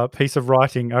hateful piece of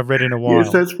writing I've read in a while.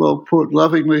 Yes, that's well put.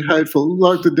 Lovingly hateful,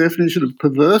 like the definition of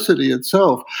perversity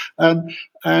itself. And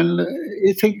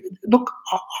you think, look,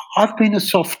 I've been a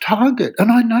soft target,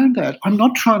 and I know that. I'm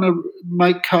not trying to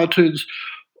make cartoons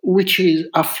which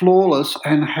are flawless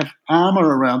and have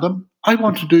armor around them. I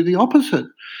want to do the opposite.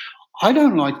 I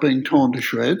don't like being torn to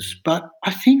shreds, but I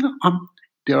think I'm,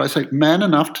 dare I say, man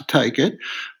enough to take it,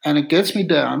 and it gets me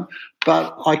down.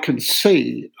 But I can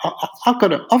see I've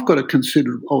got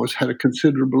always had a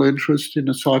considerable interest in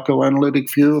a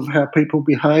psychoanalytic view of how people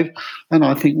behave, and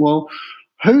I think, well,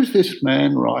 who's this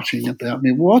man writing about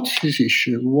me? What's his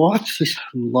issue? What's this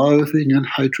loathing and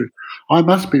hatred? I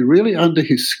must be really under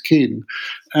his skin,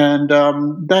 and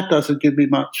that doesn't give me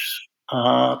much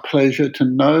pleasure to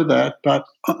know that. But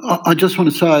I just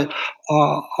want to say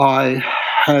I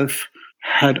have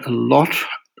had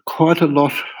quite a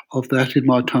lot of that in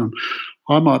my time.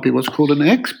 I might be what's called an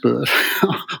expert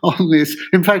on this.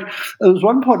 In fact, there was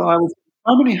one point I was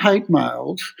so many hate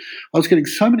mails. I was getting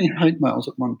so many hate mails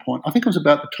at one point. I think it was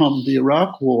about the time of the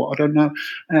Iraq War. I don't know,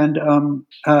 and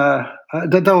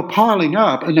they were piling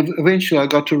up. And eventually, I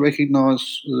got to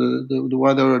recognise the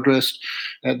way they were addressed,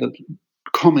 the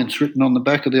comments written on the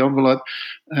back of the envelope,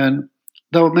 and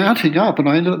they were mounting up. And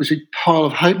I ended up with a pile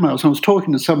of hate mails. I was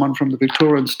talking to someone from the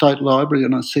Victorian State Library,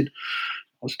 and I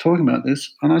was talking about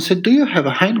this, and I said, do you have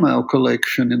a hate mail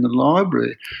collection in the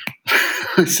library?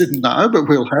 I said, no, but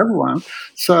we'll have one.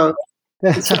 So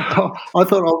I thought,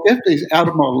 I'll get these out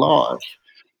of my life.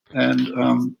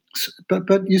 And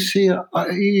but you see,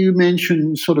 you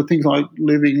mentioned sort of things like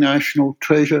living national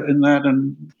treasure and that,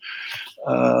 and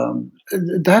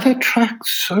that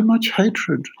attracts so much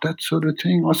hatred. That sort of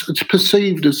thing. It's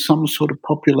perceived as some sort of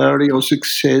popularity or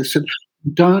success. And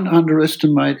don't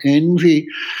underestimate envy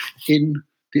in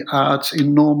the arts,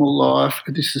 in normal life.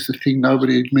 This is the thing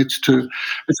nobody admits to.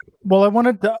 Well, I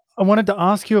wanted to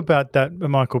ask you about that,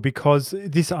 Michael, because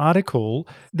this article,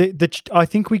 I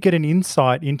think we get an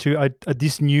insight into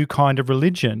this new kind of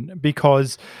religion,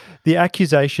 because the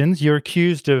accusations you're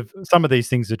accused of, some of these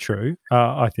things are true.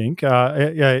 I think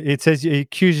it says it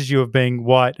accuses you of being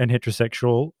white and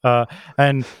heterosexual,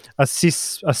 and a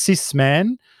cis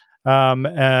man.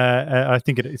 I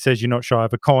think it says you're not shy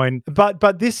of a coin,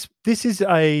 but this is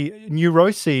a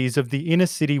neuroses of the inner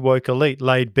city woke elite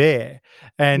laid bare,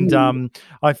 and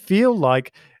I feel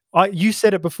like you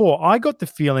said it before. I got the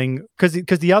feeling,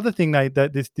 because the other thing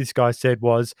that this guy said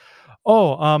was,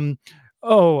 oh,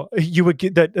 you were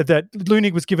that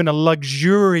Leunig was given a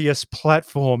luxurious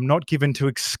platform not given to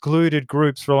excluded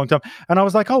groups for a long time, and I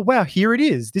was like, oh wow, here it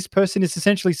is. This person is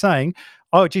essentially saying,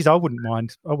 oh geez, I wouldn't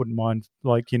mind,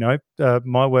 like,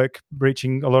 my work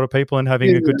reaching a lot of people and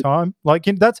having a good Yeah. time. Like,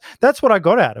 that's what I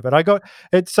got out of it. I got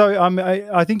it. So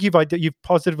I think you've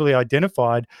positively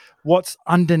identified what's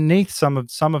underneath some of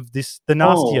this, the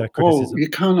nastier criticism. You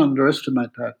can't underestimate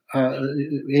that.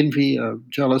 Envy,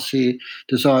 jealousy,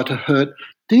 desire to hurt.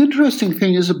 The interesting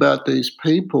thing is about these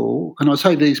people, and I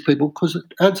say these people because it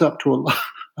adds up to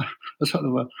a sort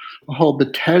of a whole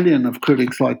battalion of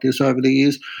critics like this over the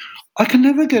years. I can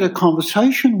never get a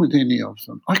conversation with any of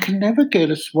them. I can never get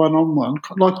us one-on-one,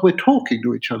 like we're talking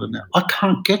to each other now. I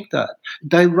can't get that.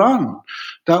 They run,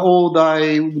 or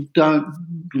they don't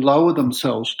lower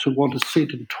themselves to want to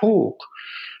sit and talk.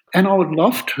 And I would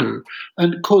love to.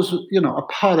 And because, a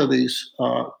part of these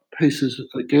pieces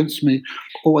against me,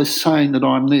 always saying that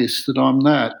I'm this, that I'm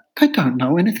that, they don't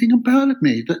know anything about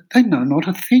me. They know not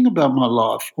a thing about my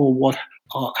life or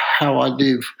how I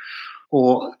live.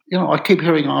 Or, I keep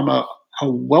hearing I'm a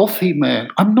wealthy man.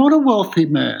 I'm not a wealthy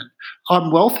man.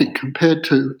 I'm wealthy compared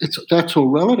to that's all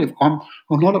relative. I'm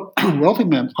not a wealthy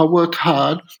man. I work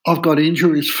hard. I've got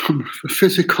injuries from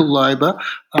physical labour.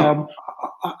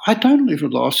 I don't live a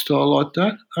lifestyle like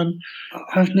that, and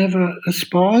I've never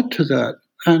aspired to that,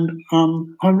 and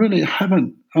I really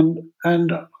haven't.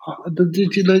 And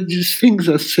these things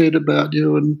are said about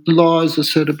you, and lies are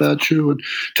said about you, and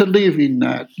to live in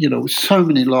that, with so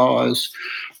many lies,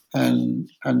 and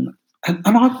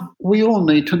we all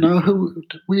need to know who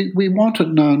we want it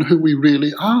known who we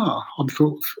really are.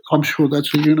 I'm sure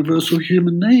that's a universal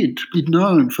human need, to be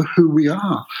known for who we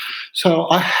are. So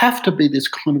I have to be this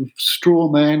kind of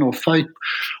straw man or fake,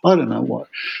 I don't know what.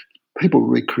 People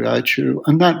recreate you.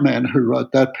 And that man who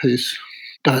wrote that piece,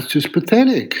 that's just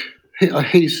pathetic.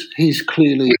 He's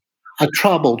clearly a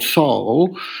troubled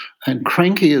soul and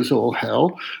cranky as all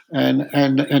hell, and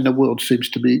the world seems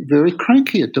to be very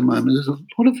cranky at the moment. There's a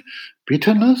lot of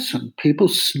bitterness and people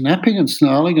snapping and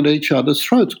snarling at each other's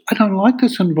throats. I don't like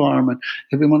this environment.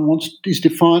 Everyone is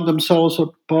defined themselves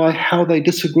by how they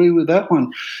disagree with that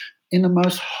one in the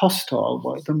most hostile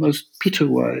way, the most bitter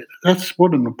way. That's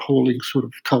what an appalling sort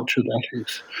of culture that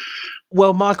is.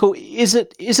 Well, Michael, is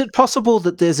it possible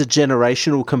that there's a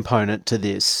generational component to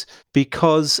this?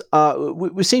 Because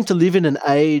we seem to live in an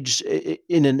age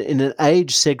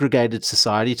segregated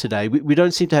society today. We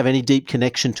don't seem to have any deep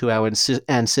connection to our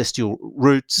ancestral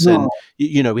roots, No.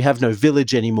 and we have no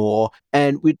village anymore,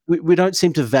 and we don't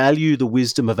seem to value the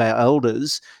wisdom of our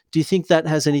elders. Do you think that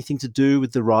has anything to do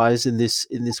with the rise in this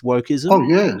wokeism? Oh,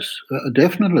 yes,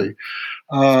 definitely.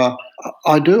 Uh,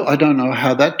 I do. I don't know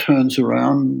how that turns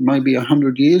around. Maybe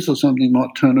 100 years or something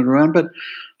might turn it around. But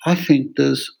I think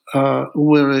we're,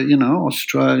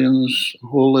 Australians,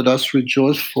 all let us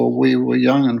rejoice for we were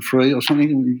young and free or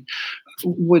something.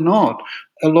 We're not.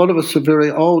 A lot of us are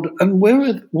very old. And where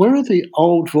are the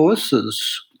old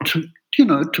voices to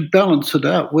balance it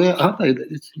out? Where are they?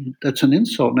 That's an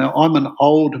insult. Now, I'm an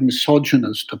old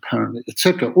misogynist, apparently,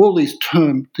 etc. All these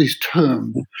terms,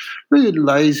 really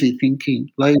lazy thinking,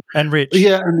 And rich.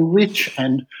 yeah, and rich,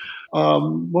 and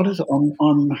what is it?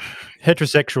 I'm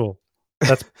Heterosexual.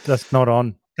 That's not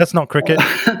on. That's not cricket.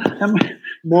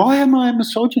 why am I a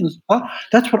misogynist?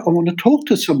 That's what I want to talk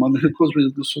to someone who calls me a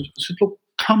misogynist. I said, look,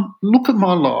 come look at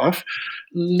my life,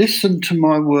 listen to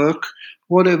my work,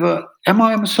 whatever. Am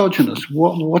I a misogynist?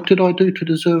 What did I do to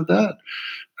deserve that?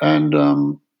 And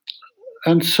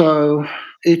so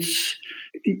it's.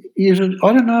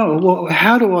 I don't know.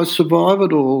 How do I survive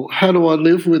it all? How do I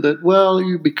live with it? Well,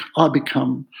 I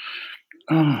become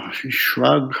you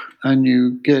shrug and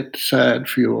you get sad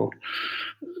for your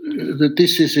that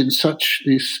this is in such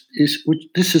this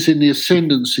is in the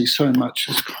ascendancy so much,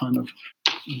 this kind of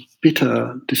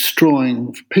bitter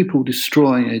destroying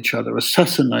each other,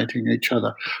 assassinating each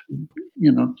other,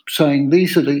 saying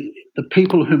these are the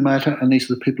people who matter and these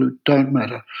are the people who don't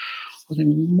matter. I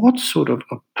think what sort of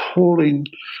appalling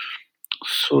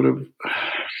sort of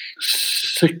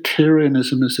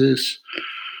sectarianism is this?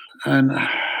 And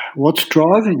what's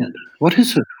driving it? What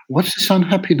is it? What's this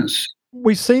unhappiness?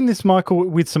 We've seen this, Michael,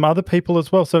 with some other people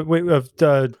as well. So we have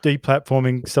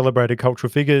deplatforming celebrated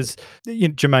cultural figures.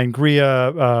 Jermaine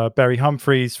Greer, Barry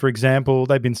Humphries, for example,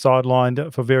 they've been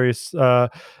sidelined for various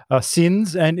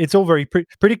sins, and it's all very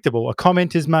predictable. A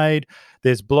comment is made,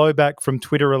 there's blowback from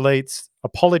Twitter elites,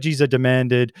 apologies are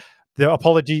demanded. The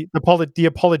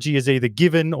apology is either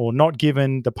given or not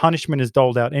given. The punishment is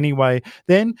doled out anyway.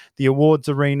 Then the awards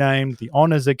are renamed, the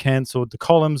honours are cancelled, the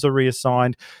columns are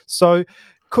reassigned. So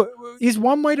is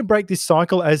one way to break this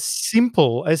cycle as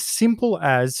simple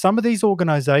as some of these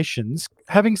organizations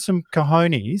having some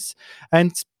cojones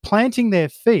and planting their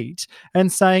feet and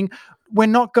saying, we're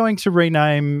not going to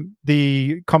rename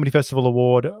the Comedy Festival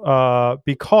Award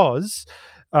because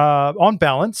on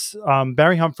balance,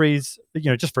 Barry Humphries,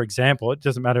 just for example, it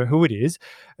doesn't matter who it is,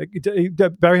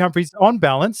 Barry Humphries, on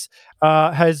balance,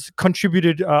 has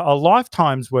contributed a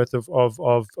lifetime's worth of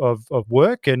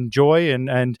work and joy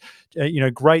and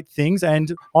great things.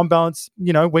 And on balance,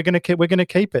 we're going to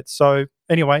keep it. So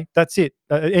anyway, that's it.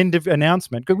 End of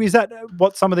announcement. Is that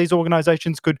what some of these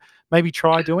organisations could maybe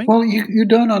try doing? Well, you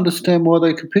don't understand why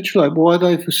they capitulate, why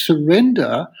they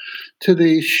surrender to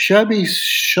these shabby,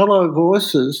 shallow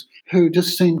voices who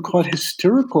just seem quite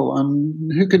hysterical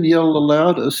and who can yell the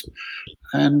loudest.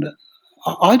 And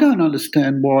I don't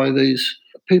understand why these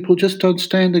people just don't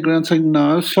stand their ground saying,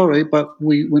 no, sorry, but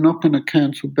we're not going to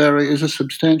cancel Barry. Is a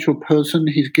substantial person.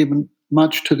 He's given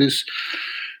much to this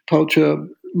culture.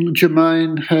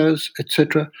 Jermaine has,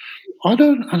 etc. I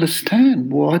don't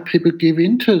understand why people give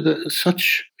into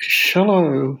such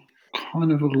shallow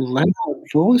kind of loud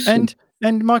voices.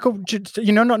 And Michael,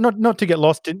 not to get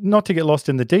lost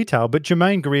in the detail, but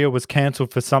Jermaine Greer was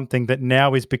cancelled for something that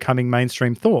now is becoming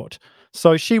mainstream thought.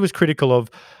 So she was critical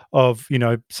of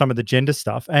some of the gender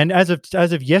stuff, and as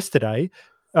of yesterday,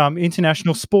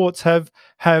 international sports have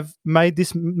made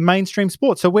this mainstream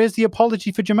sport. So where's the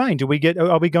apology for Jermaine?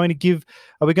 Are we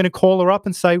going to call her up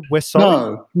and say we're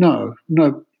sorry? No.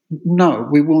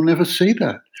 We will never see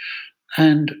that.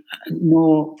 And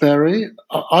nor Barry.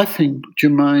 I think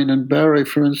Jermaine and Barry,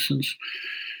 for instance,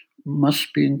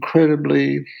 must be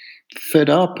incredibly fed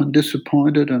up and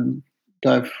disappointed, and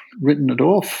they've written it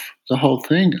off, the whole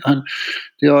thing. And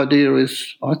the idea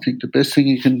is, I think the best thing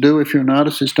you can do if you're an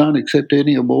artist is don't accept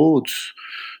any awards.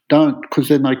 Don't, because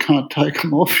then they can't take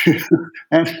them off you.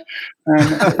 and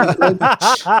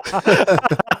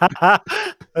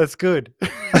That's good.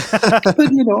 But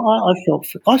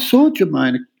I saw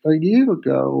Jermaine a year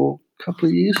ago or a couple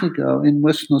of years ago in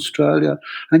Western Australia,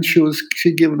 and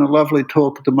she'd given a lovely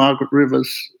talk at the Margaret River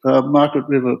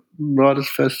Writers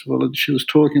Festival, and she was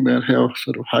talking about how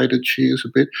sort of hated she is a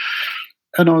bit.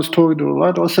 And I was talking to her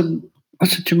later. I said,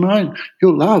 Jermaine,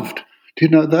 you're loved. Do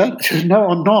you know that? She said, no,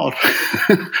 I'm not.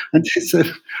 And she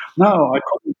said, no, I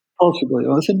couldn't possibly.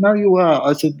 I said, no, you are.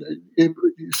 I said,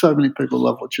 so many people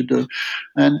love what you do.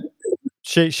 And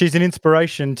she's an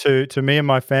inspiration to me and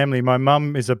my family. My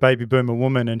mum is a baby boomer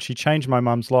woman, and she changed my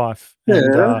mum's life.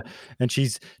 Yeah. And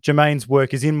Jermaine's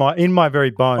work is in my very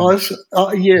bones.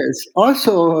 Yes, I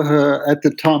saw her at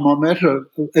the time. I met her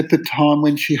at the time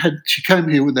when she came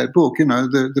here with that book,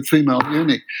 the female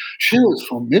Leunig. She was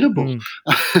formidable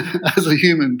as a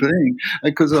human being,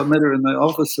 because I met her in the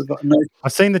office of.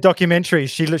 I've seen the documentary.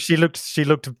 She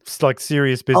looked like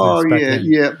serious business back then.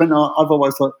 Yeah. But no, I've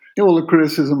always thought all the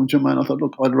criticism of Jermaine. I thought,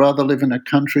 look, I'd rather live in a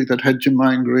country that had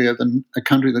Jermaine Greer than a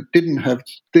country that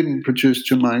didn't produce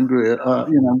Jermaine Greer.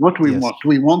 What do we want? Do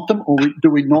we want them or do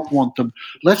we not want them?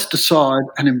 Let's decide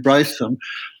and embrace them,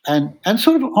 and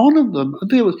sort of honour them.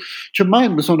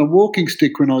 Jermaine was on a walking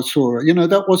stick when I saw her.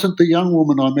 That wasn't the young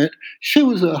woman I met. She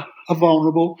was a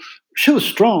vulnerable. She was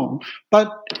strong, but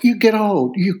you get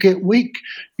old, you get weak,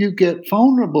 you get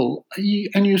vulnerable,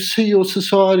 and you see your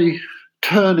society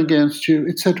turn against you,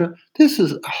 etc. This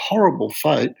is a horrible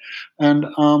fate, and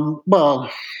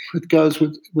it goes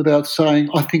without saying.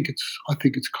 I think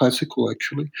it's classical.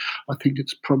 Actually, I think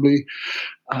it's probably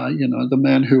the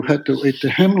man who had to eat the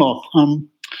hemlock.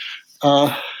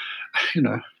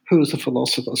 who was the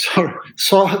philosopher? Sorry,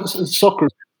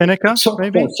 Socrates. Seneca,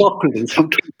 maybe? Socrates. I'm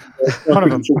talking about One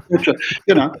of them. Socrates,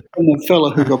 etc. And the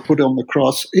fellow who got put on the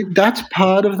cross. That's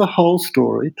part of the whole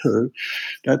story too.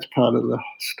 That's part of the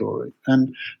story,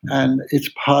 and it's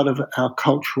part of our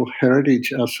cultural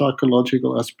heritage, our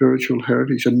psychological, our spiritual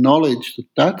heritage, and knowledge that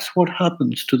that's what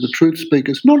happens to the truth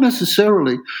speakers. Not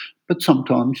necessarily, but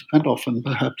sometimes and often,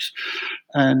 perhaps,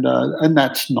 and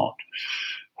that's not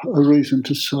a reason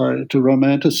to say to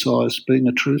romanticize being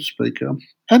a truth speaker.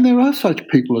 And there are such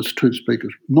people as truth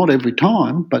speakers. Not every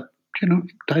time, but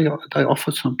they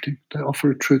offer something. They offer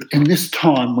a truth in this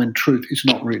time when truth is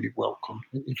not really welcome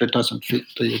if it doesn't fit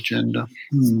the agenda.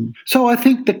 So I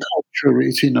think the culture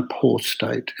is in a poor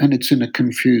state and it's in a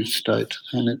confused state,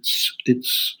 and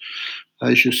it's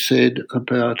as you said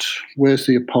about where's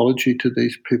the apology to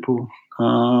these people.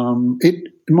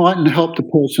 It mightn't help the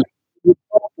person.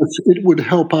 It would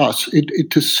help us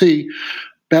to see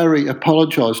Barry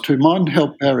apologise to him. Mightn't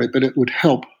help Barry, but it would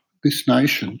help this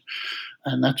nation,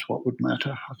 and that's what would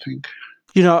matter, I think.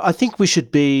 I think we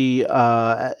should be,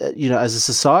 as a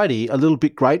society, a little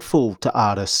bit grateful to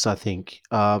artists, I think.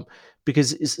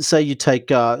 Because say you take,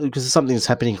 because something that's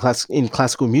happening in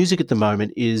classical music at the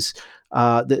moment is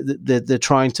they're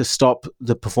trying to stop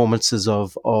the performances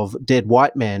of dead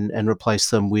white men and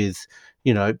replace them with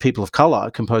people of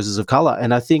color, composers of color.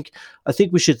 And I think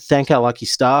we should thank our lucky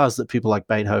stars that people like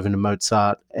Beethoven and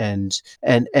Mozart and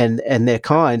their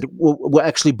kind were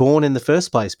actually born in the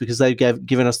first place, because they've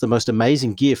given us the most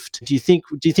amazing gift. Do you think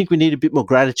we need a bit more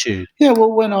gratitude? Yeah,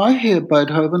 well, when I hear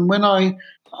Beethoven,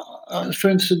 for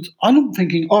instance, I'm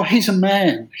thinking, oh, he's a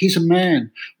man. He's a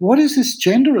man. What is this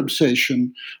gender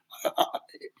obsession?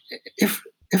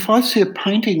 If I see a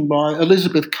painting by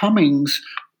Elizabeth Cummings,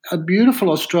 a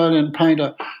beautiful Australian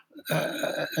painter,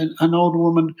 an old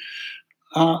woman,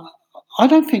 I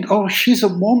don't think, oh, she's a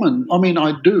woman. I mean,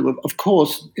 I do, of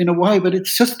course, in a way, but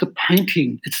it's just the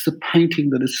painting. It's the painting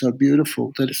that is so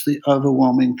beautiful, that is the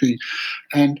overwhelming thing.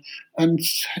 And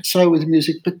so with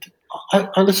music, but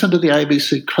I listen to the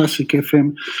ABC Classic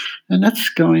FM, and that's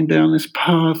going down this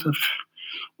path of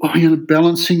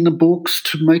balancing the books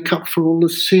to make up for all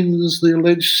the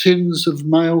alleged sins of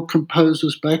male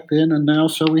composers back then and now.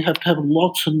 So we have to have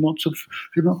lots and lots of,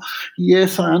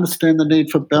 yes, I understand the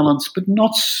need for balance, but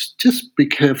just be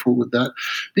careful with that.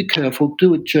 Be careful,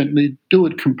 do it gently, do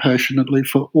it compassionately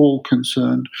for all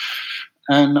concerned.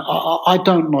 And I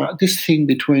don't know this thing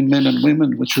between men and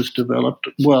women, which has developed.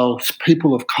 Well,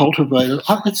 people have cultivated.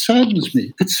 It saddens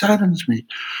me. It saddens me,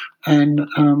 and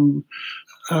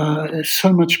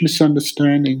so much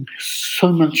misunderstanding,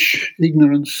 so much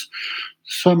ignorance,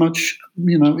 so much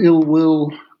ill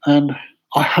will, and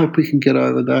I hope we can get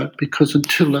over that, because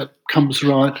until that comes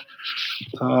right,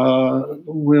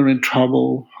 we're in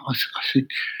trouble. I think.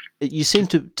 You seem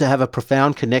to have a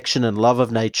profound connection and love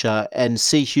of nature and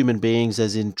see human beings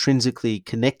as intrinsically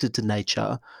connected to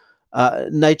nature.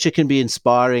 Nature can be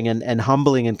inspiring and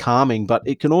humbling and calming, but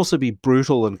it can also be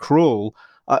brutal and cruel.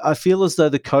 I feel as though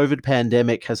the COVID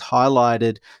pandemic has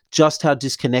highlighted just how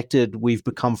disconnected we've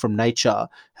become from nature,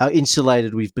 how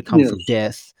insulated we've become from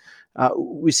death.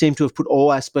 We seem to have put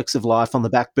all aspects of life on the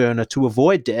back burner to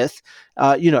avoid death,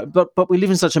 but we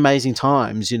live in such amazing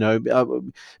times,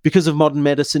 because of modern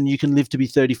medicine, you can live to be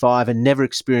 35 and never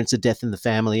experience a death in the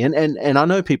family. And I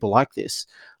know people like this.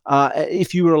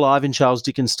 If you were alive in Charles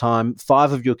Dickens' time,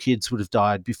 5 of your kids would have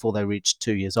died before they reached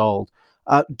 2 years old.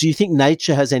 Do you think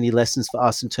nature has any lessons for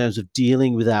us in terms of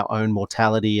dealing with our own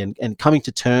mortality and coming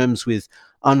to terms with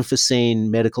unforeseen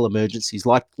medical emergencies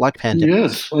like pandemics?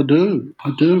 Yes, I do.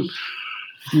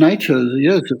 Nature,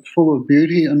 yes, it's full of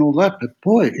beauty and all that, but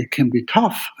boy, it can be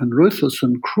tough and ruthless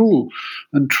and cruel,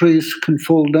 and trees can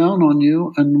fall down on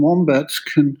you, and wombats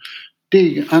can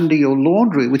dig under your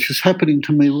laundry, which is happening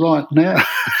to me right now.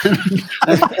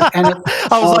 I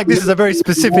was like, this is a very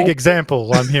specific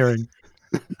example I'm hearing.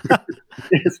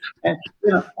 Yes, and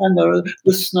there are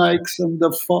the snakes and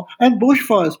and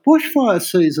bushfire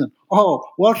season. Oh,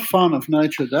 what fun of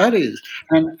nature that is,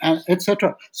 and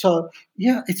etc. So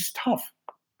yeah, it's tough,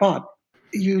 but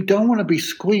you don't want to be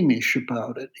squeamish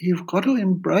about it. You've got to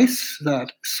embrace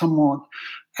that somewhat.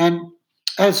 And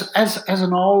as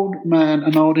an old man,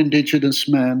 an old Indigenous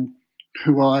man,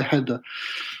 who I had the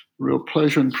real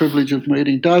pleasure and privilege of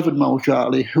meeting, David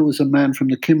Muljarli, who was a man from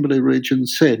the Kimberley region,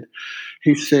 said,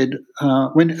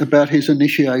 when about his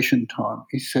initiation time,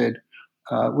 he said,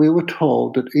 we were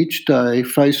told that each day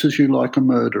faces you like a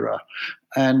murderer.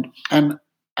 And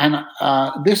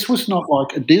this was not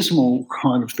like a dismal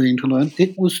kind of thing to learn.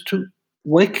 It was to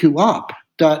wake you up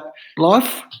that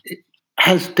life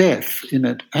has death in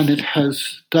it, and it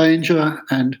has danger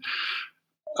and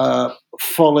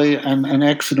folly and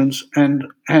accidents, and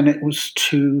it was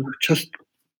to just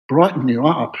brighten you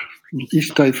up.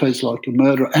 Each day feels like a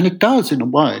murder, and it does in a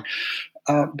way.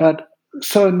 But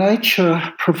so nature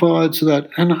provides that,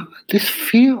 and this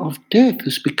fear of death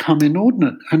has become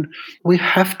inordinate, and we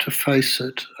have to face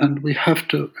it, and we have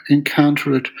to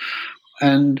encounter it,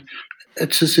 and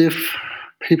it's as if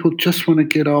people just want to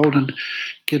get old and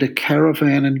get a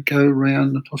caravan and go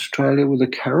around Australia with a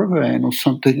caravan or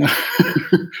something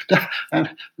and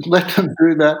let them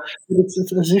do that.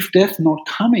 It's as if death's not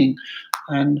coming.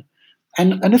 And,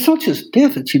 and it's not just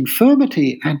death, it's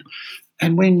infirmity. And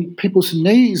when people's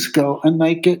knees go and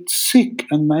they get sick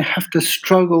and they have to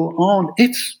struggle on,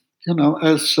 it's,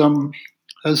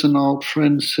 as an old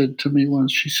friend said to me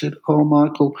once, she said, "Oh,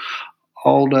 Michael,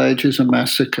 old age is a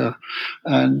massacre,"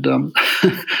 and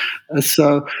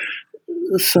so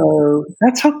so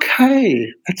that's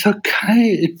okay. It's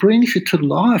okay. It brings you to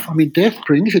life. I mean, death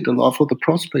brings you to life, or the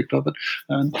prospect of it.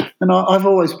 I've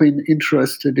always been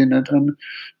interested in it, and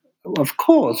of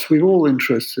course, we're all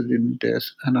interested in death.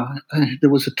 And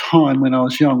there was a time when I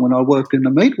was young when I worked in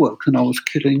the meatworks and I was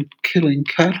killing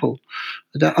cattle.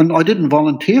 And I didn't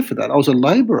volunteer for that. I was a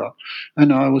labourer,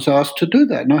 and I was asked to do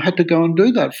that, and I had to go and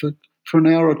do that for an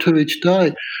hour or two each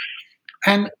day.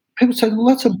 And people say, "Well,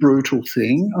 that's a brutal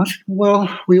thing." I said,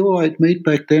 "Well, we all ate meat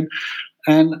back then."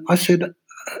 And I said,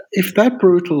 if that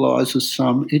brutalizes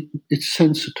some, it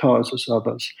sensitizes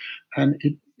others. And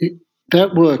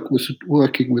that work was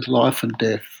working with life and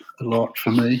death a lot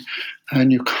for me.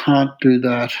 And you can't do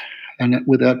that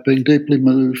without being deeply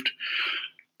moved.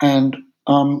 And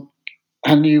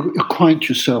and you acquaint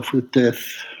yourself with death.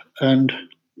 And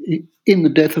in the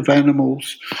death of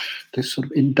animals, this sort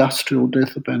of industrial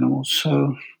death of animals.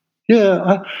 So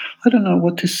yeah, I don't know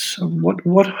what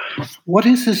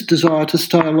is this desire to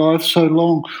stay alive so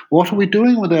long? What are we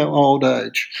doing with our old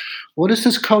age? What does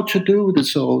this culture do with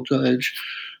its old age?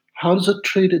 How does it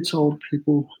treat its old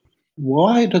people?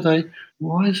 Why do they?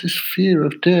 Why is this fear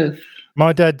of death?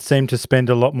 My dad seemed to spend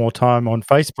a lot more time on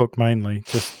Facebook mainly,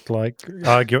 just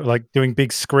doing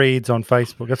big screeds on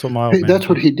Facebook. That's what my old man That's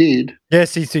what did. he did.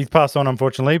 Yes, he's passed on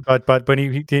unfortunately, but when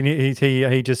he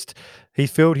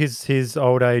filled his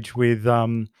old age with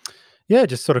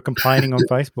just sort of complaining on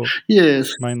Facebook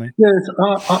Yes, mainly. yes.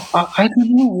 I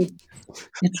don't know.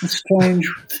 It's a strange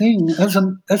thing.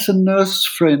 As a nurse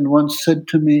friend once said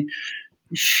to me,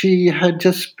 she had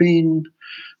just been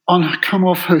come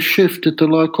off her shift at the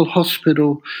local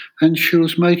hospital, and she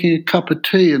was making a cup of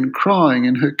tea and crying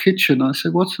in her kitchen. I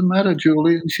said, "What's the matter,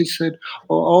 Julie?" And she said,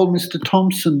 "Oh, old Mr.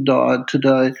 Thompson died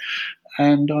today."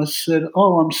 And I said,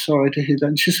 "Oh, I'm sorry to hear that."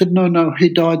 And she said, "No, no, he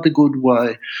died the good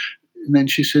way." And then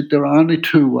she said, "There are only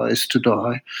two ways to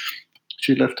die."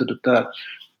 She left it at that.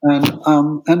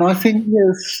 And I think,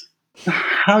 yes,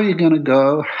 how are you going to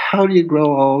go? How do you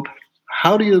grow old?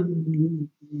 How do you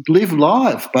live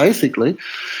life, basically?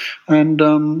 And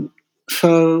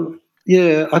so,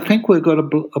 yeah, I think we've got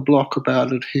a block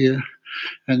about it here,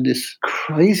 and this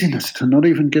craziness to not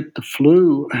even get the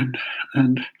flu,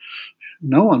 and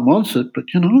no one wants it, but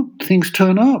things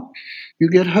turn up, you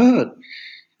get hurt.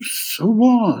 So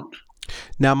what?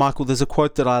 Now, Michael, there's a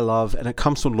quote that I love, and it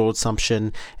comes from Lord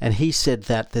Sumption, and he said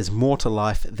that there's more to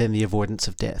life than the avoidance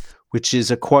of death, which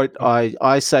is a quote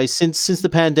I say since the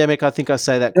pandemic. I think I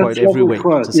say that quote That's a every lovely week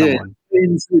quote. to Yeah, someone.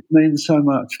 it means so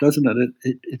much, doesn't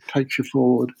it? It takes you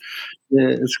forward. Yeah,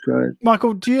 it's great.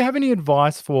 Michael, do you have any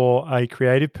advice for a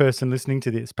creative person listening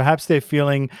to this? Perhaps they're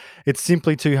feeling it's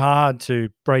simply too hard to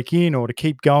break in or to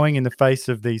keep going in the face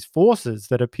of these forces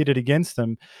that are pitted against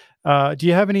them. Do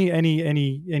you have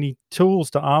any tools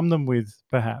to arm them with,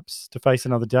 perhaps, to face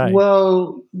another day?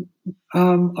 Well,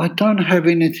 I don't have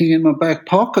anything in my back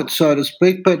pocket, so to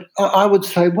speak, but I would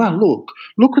say, well,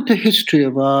 look at the history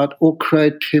of art or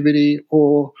creativity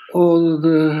or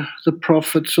the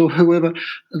prophets or whoever,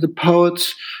 the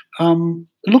poets.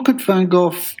 Look at Van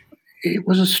Gogh. It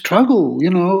was a struggle,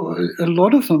 A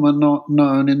lot of them are not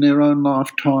known in their own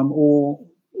lifetime or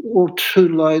too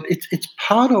late. It's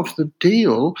part of the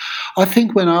deal. I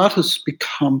think when artists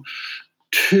become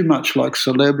too much like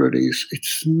celebrities,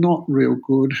 it's not real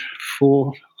good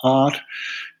for art.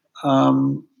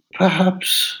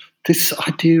 Perhaps this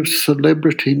idea of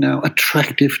celebrity now,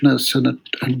 attractiveness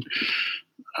and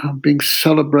being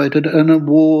celebrated and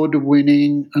award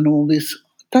winning and all this,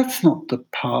 that's not the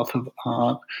path of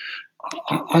art.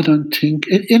 I don't think,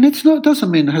 and it's not.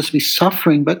 Doesn't mean it has to be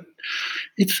suffering, but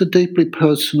it's a deeply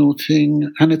personal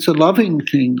thing, and it's a loving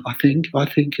thing. I think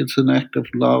it's an act of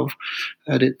love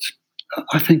at its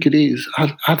I think it is.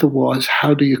 Otherwise,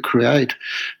 how do you create?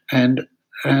 And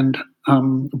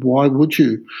why would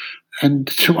you? And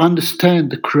to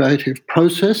understand the creative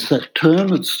process, that term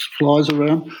that flies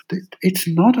around, it's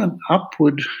not an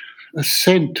upward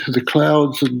ascent to the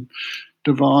clouds and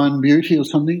divine beauty or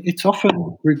something. It's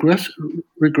often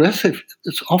regressive.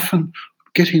 It's often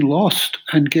getting lost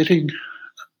and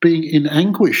being in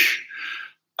anguish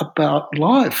about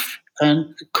life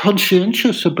and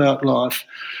conscientious about life.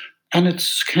 And it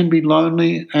can be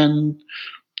lonely, and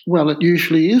well, it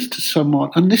usually is to someone.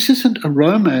 And this isn't a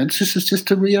romance, this is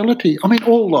just a reality. I mean,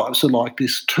 all lives are like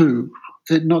this too,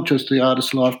 not just the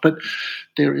artist's life, but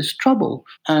there is trouble.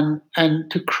 And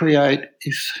to create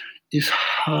is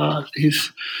hard,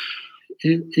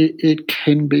 it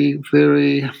can be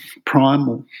very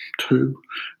primal too,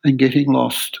 and getting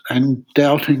lost and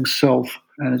doubting self,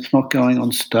 and it's not going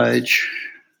on stage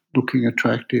looking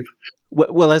attractive.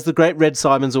 Well, as the great Red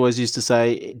Simons always used to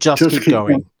say, just keep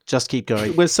going. Just keep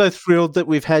going. We're so thrilled that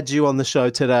we've had you on the show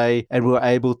today and we're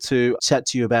able to chat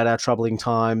to you about our troubling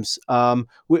times.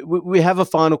 We have a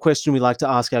final question we like to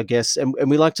ask our guests, and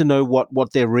we like to know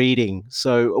what they're reading.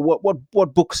 So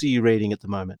what books are you reading at the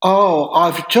moment? Oh,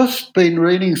 I've just been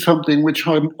reading something which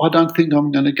I don't think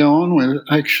I'm going to go on with,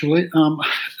 actually.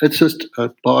 It's just a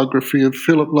biography of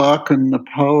Philip Larkin, the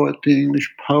poet, the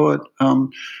English poet.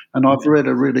 And I've read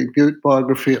a really good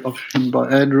biography of him by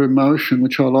Andrew Motion,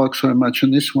 which I like so much,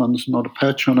 and this one's not a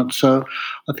patch on it, so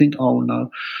I think I'll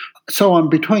know. So I'm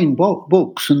between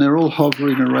books, and they're all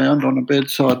hovering around on a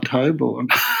bedside table, and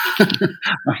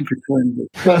I'm between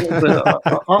books. But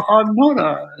I'm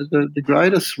not the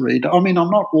greatest reader. I mean, I'm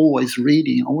not always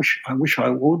reading. I wish I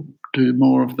would do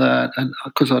more of that, and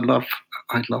because I love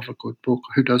a good book.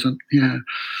 Who doesn't? Yeah.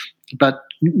 But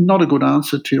not a good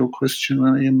answer to your question.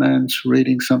 Really, a man's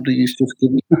reading something he's just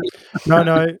giving.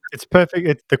 No, it's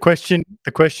perfect. The question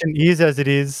is as it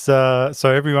is. So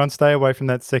everyone, stay away from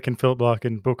that second Philip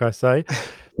Larkin book, I say.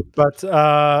 But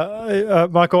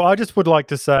Michael, I just would like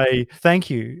to say thank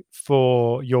you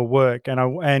for your work, and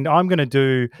I'm going to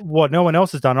do what no one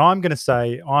else has done. I'm going to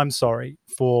say I'm sorry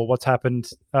for what's happened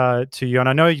to you, and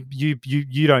I know you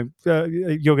don't.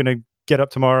 You're going to get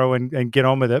up tomorrow and get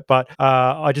on with it. But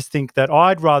I just think that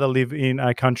I'd rather live in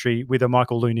a country with a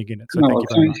Michael Leunig in it. So thank you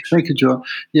very much. Thank you, John.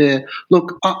 Yeah,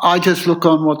 look, I just look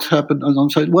on what's happened and I'm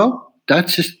saying, well,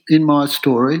 that's just in my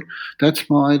story. That's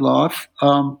my life.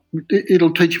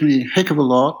 It'll teach me a heck of a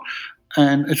lot.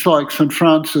 And it's like St.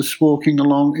 Francis walking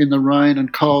along in the rain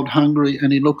and cold, hungry,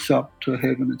 and he looks up to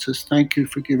heaven and says, "Thank you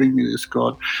for giving me this,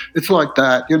 God." It's like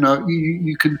that, you've got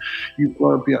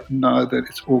to be able to know that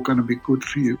it's all going to be good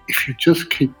for you if you just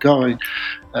keep going,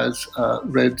 as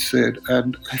Red said,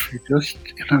 and if you just,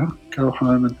 go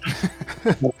home and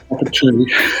have a cup of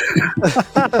tea.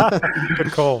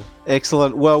 Good call.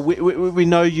 Excellent. Well, we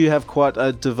know you have quite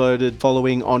a devoted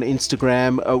following on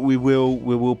Instagram. We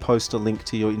will post a link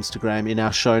to your Instagram in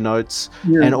our show notes,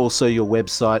 and also your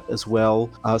website as well,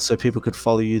 so people could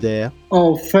follow you there.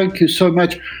 Oh, thank you so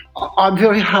much. I'm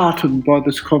very heartened by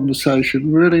this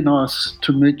conversation. Really nice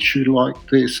to meet you like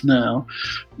this now.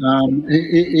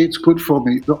 It's good for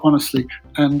me, honestly,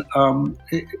 and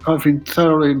I've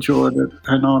thoroughly enjoyed it,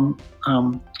 and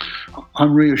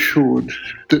I'm reassured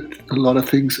that a lot of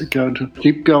things are going to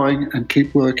keep going and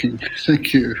keep working.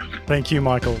 Thank you. Thank you,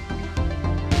 Michael.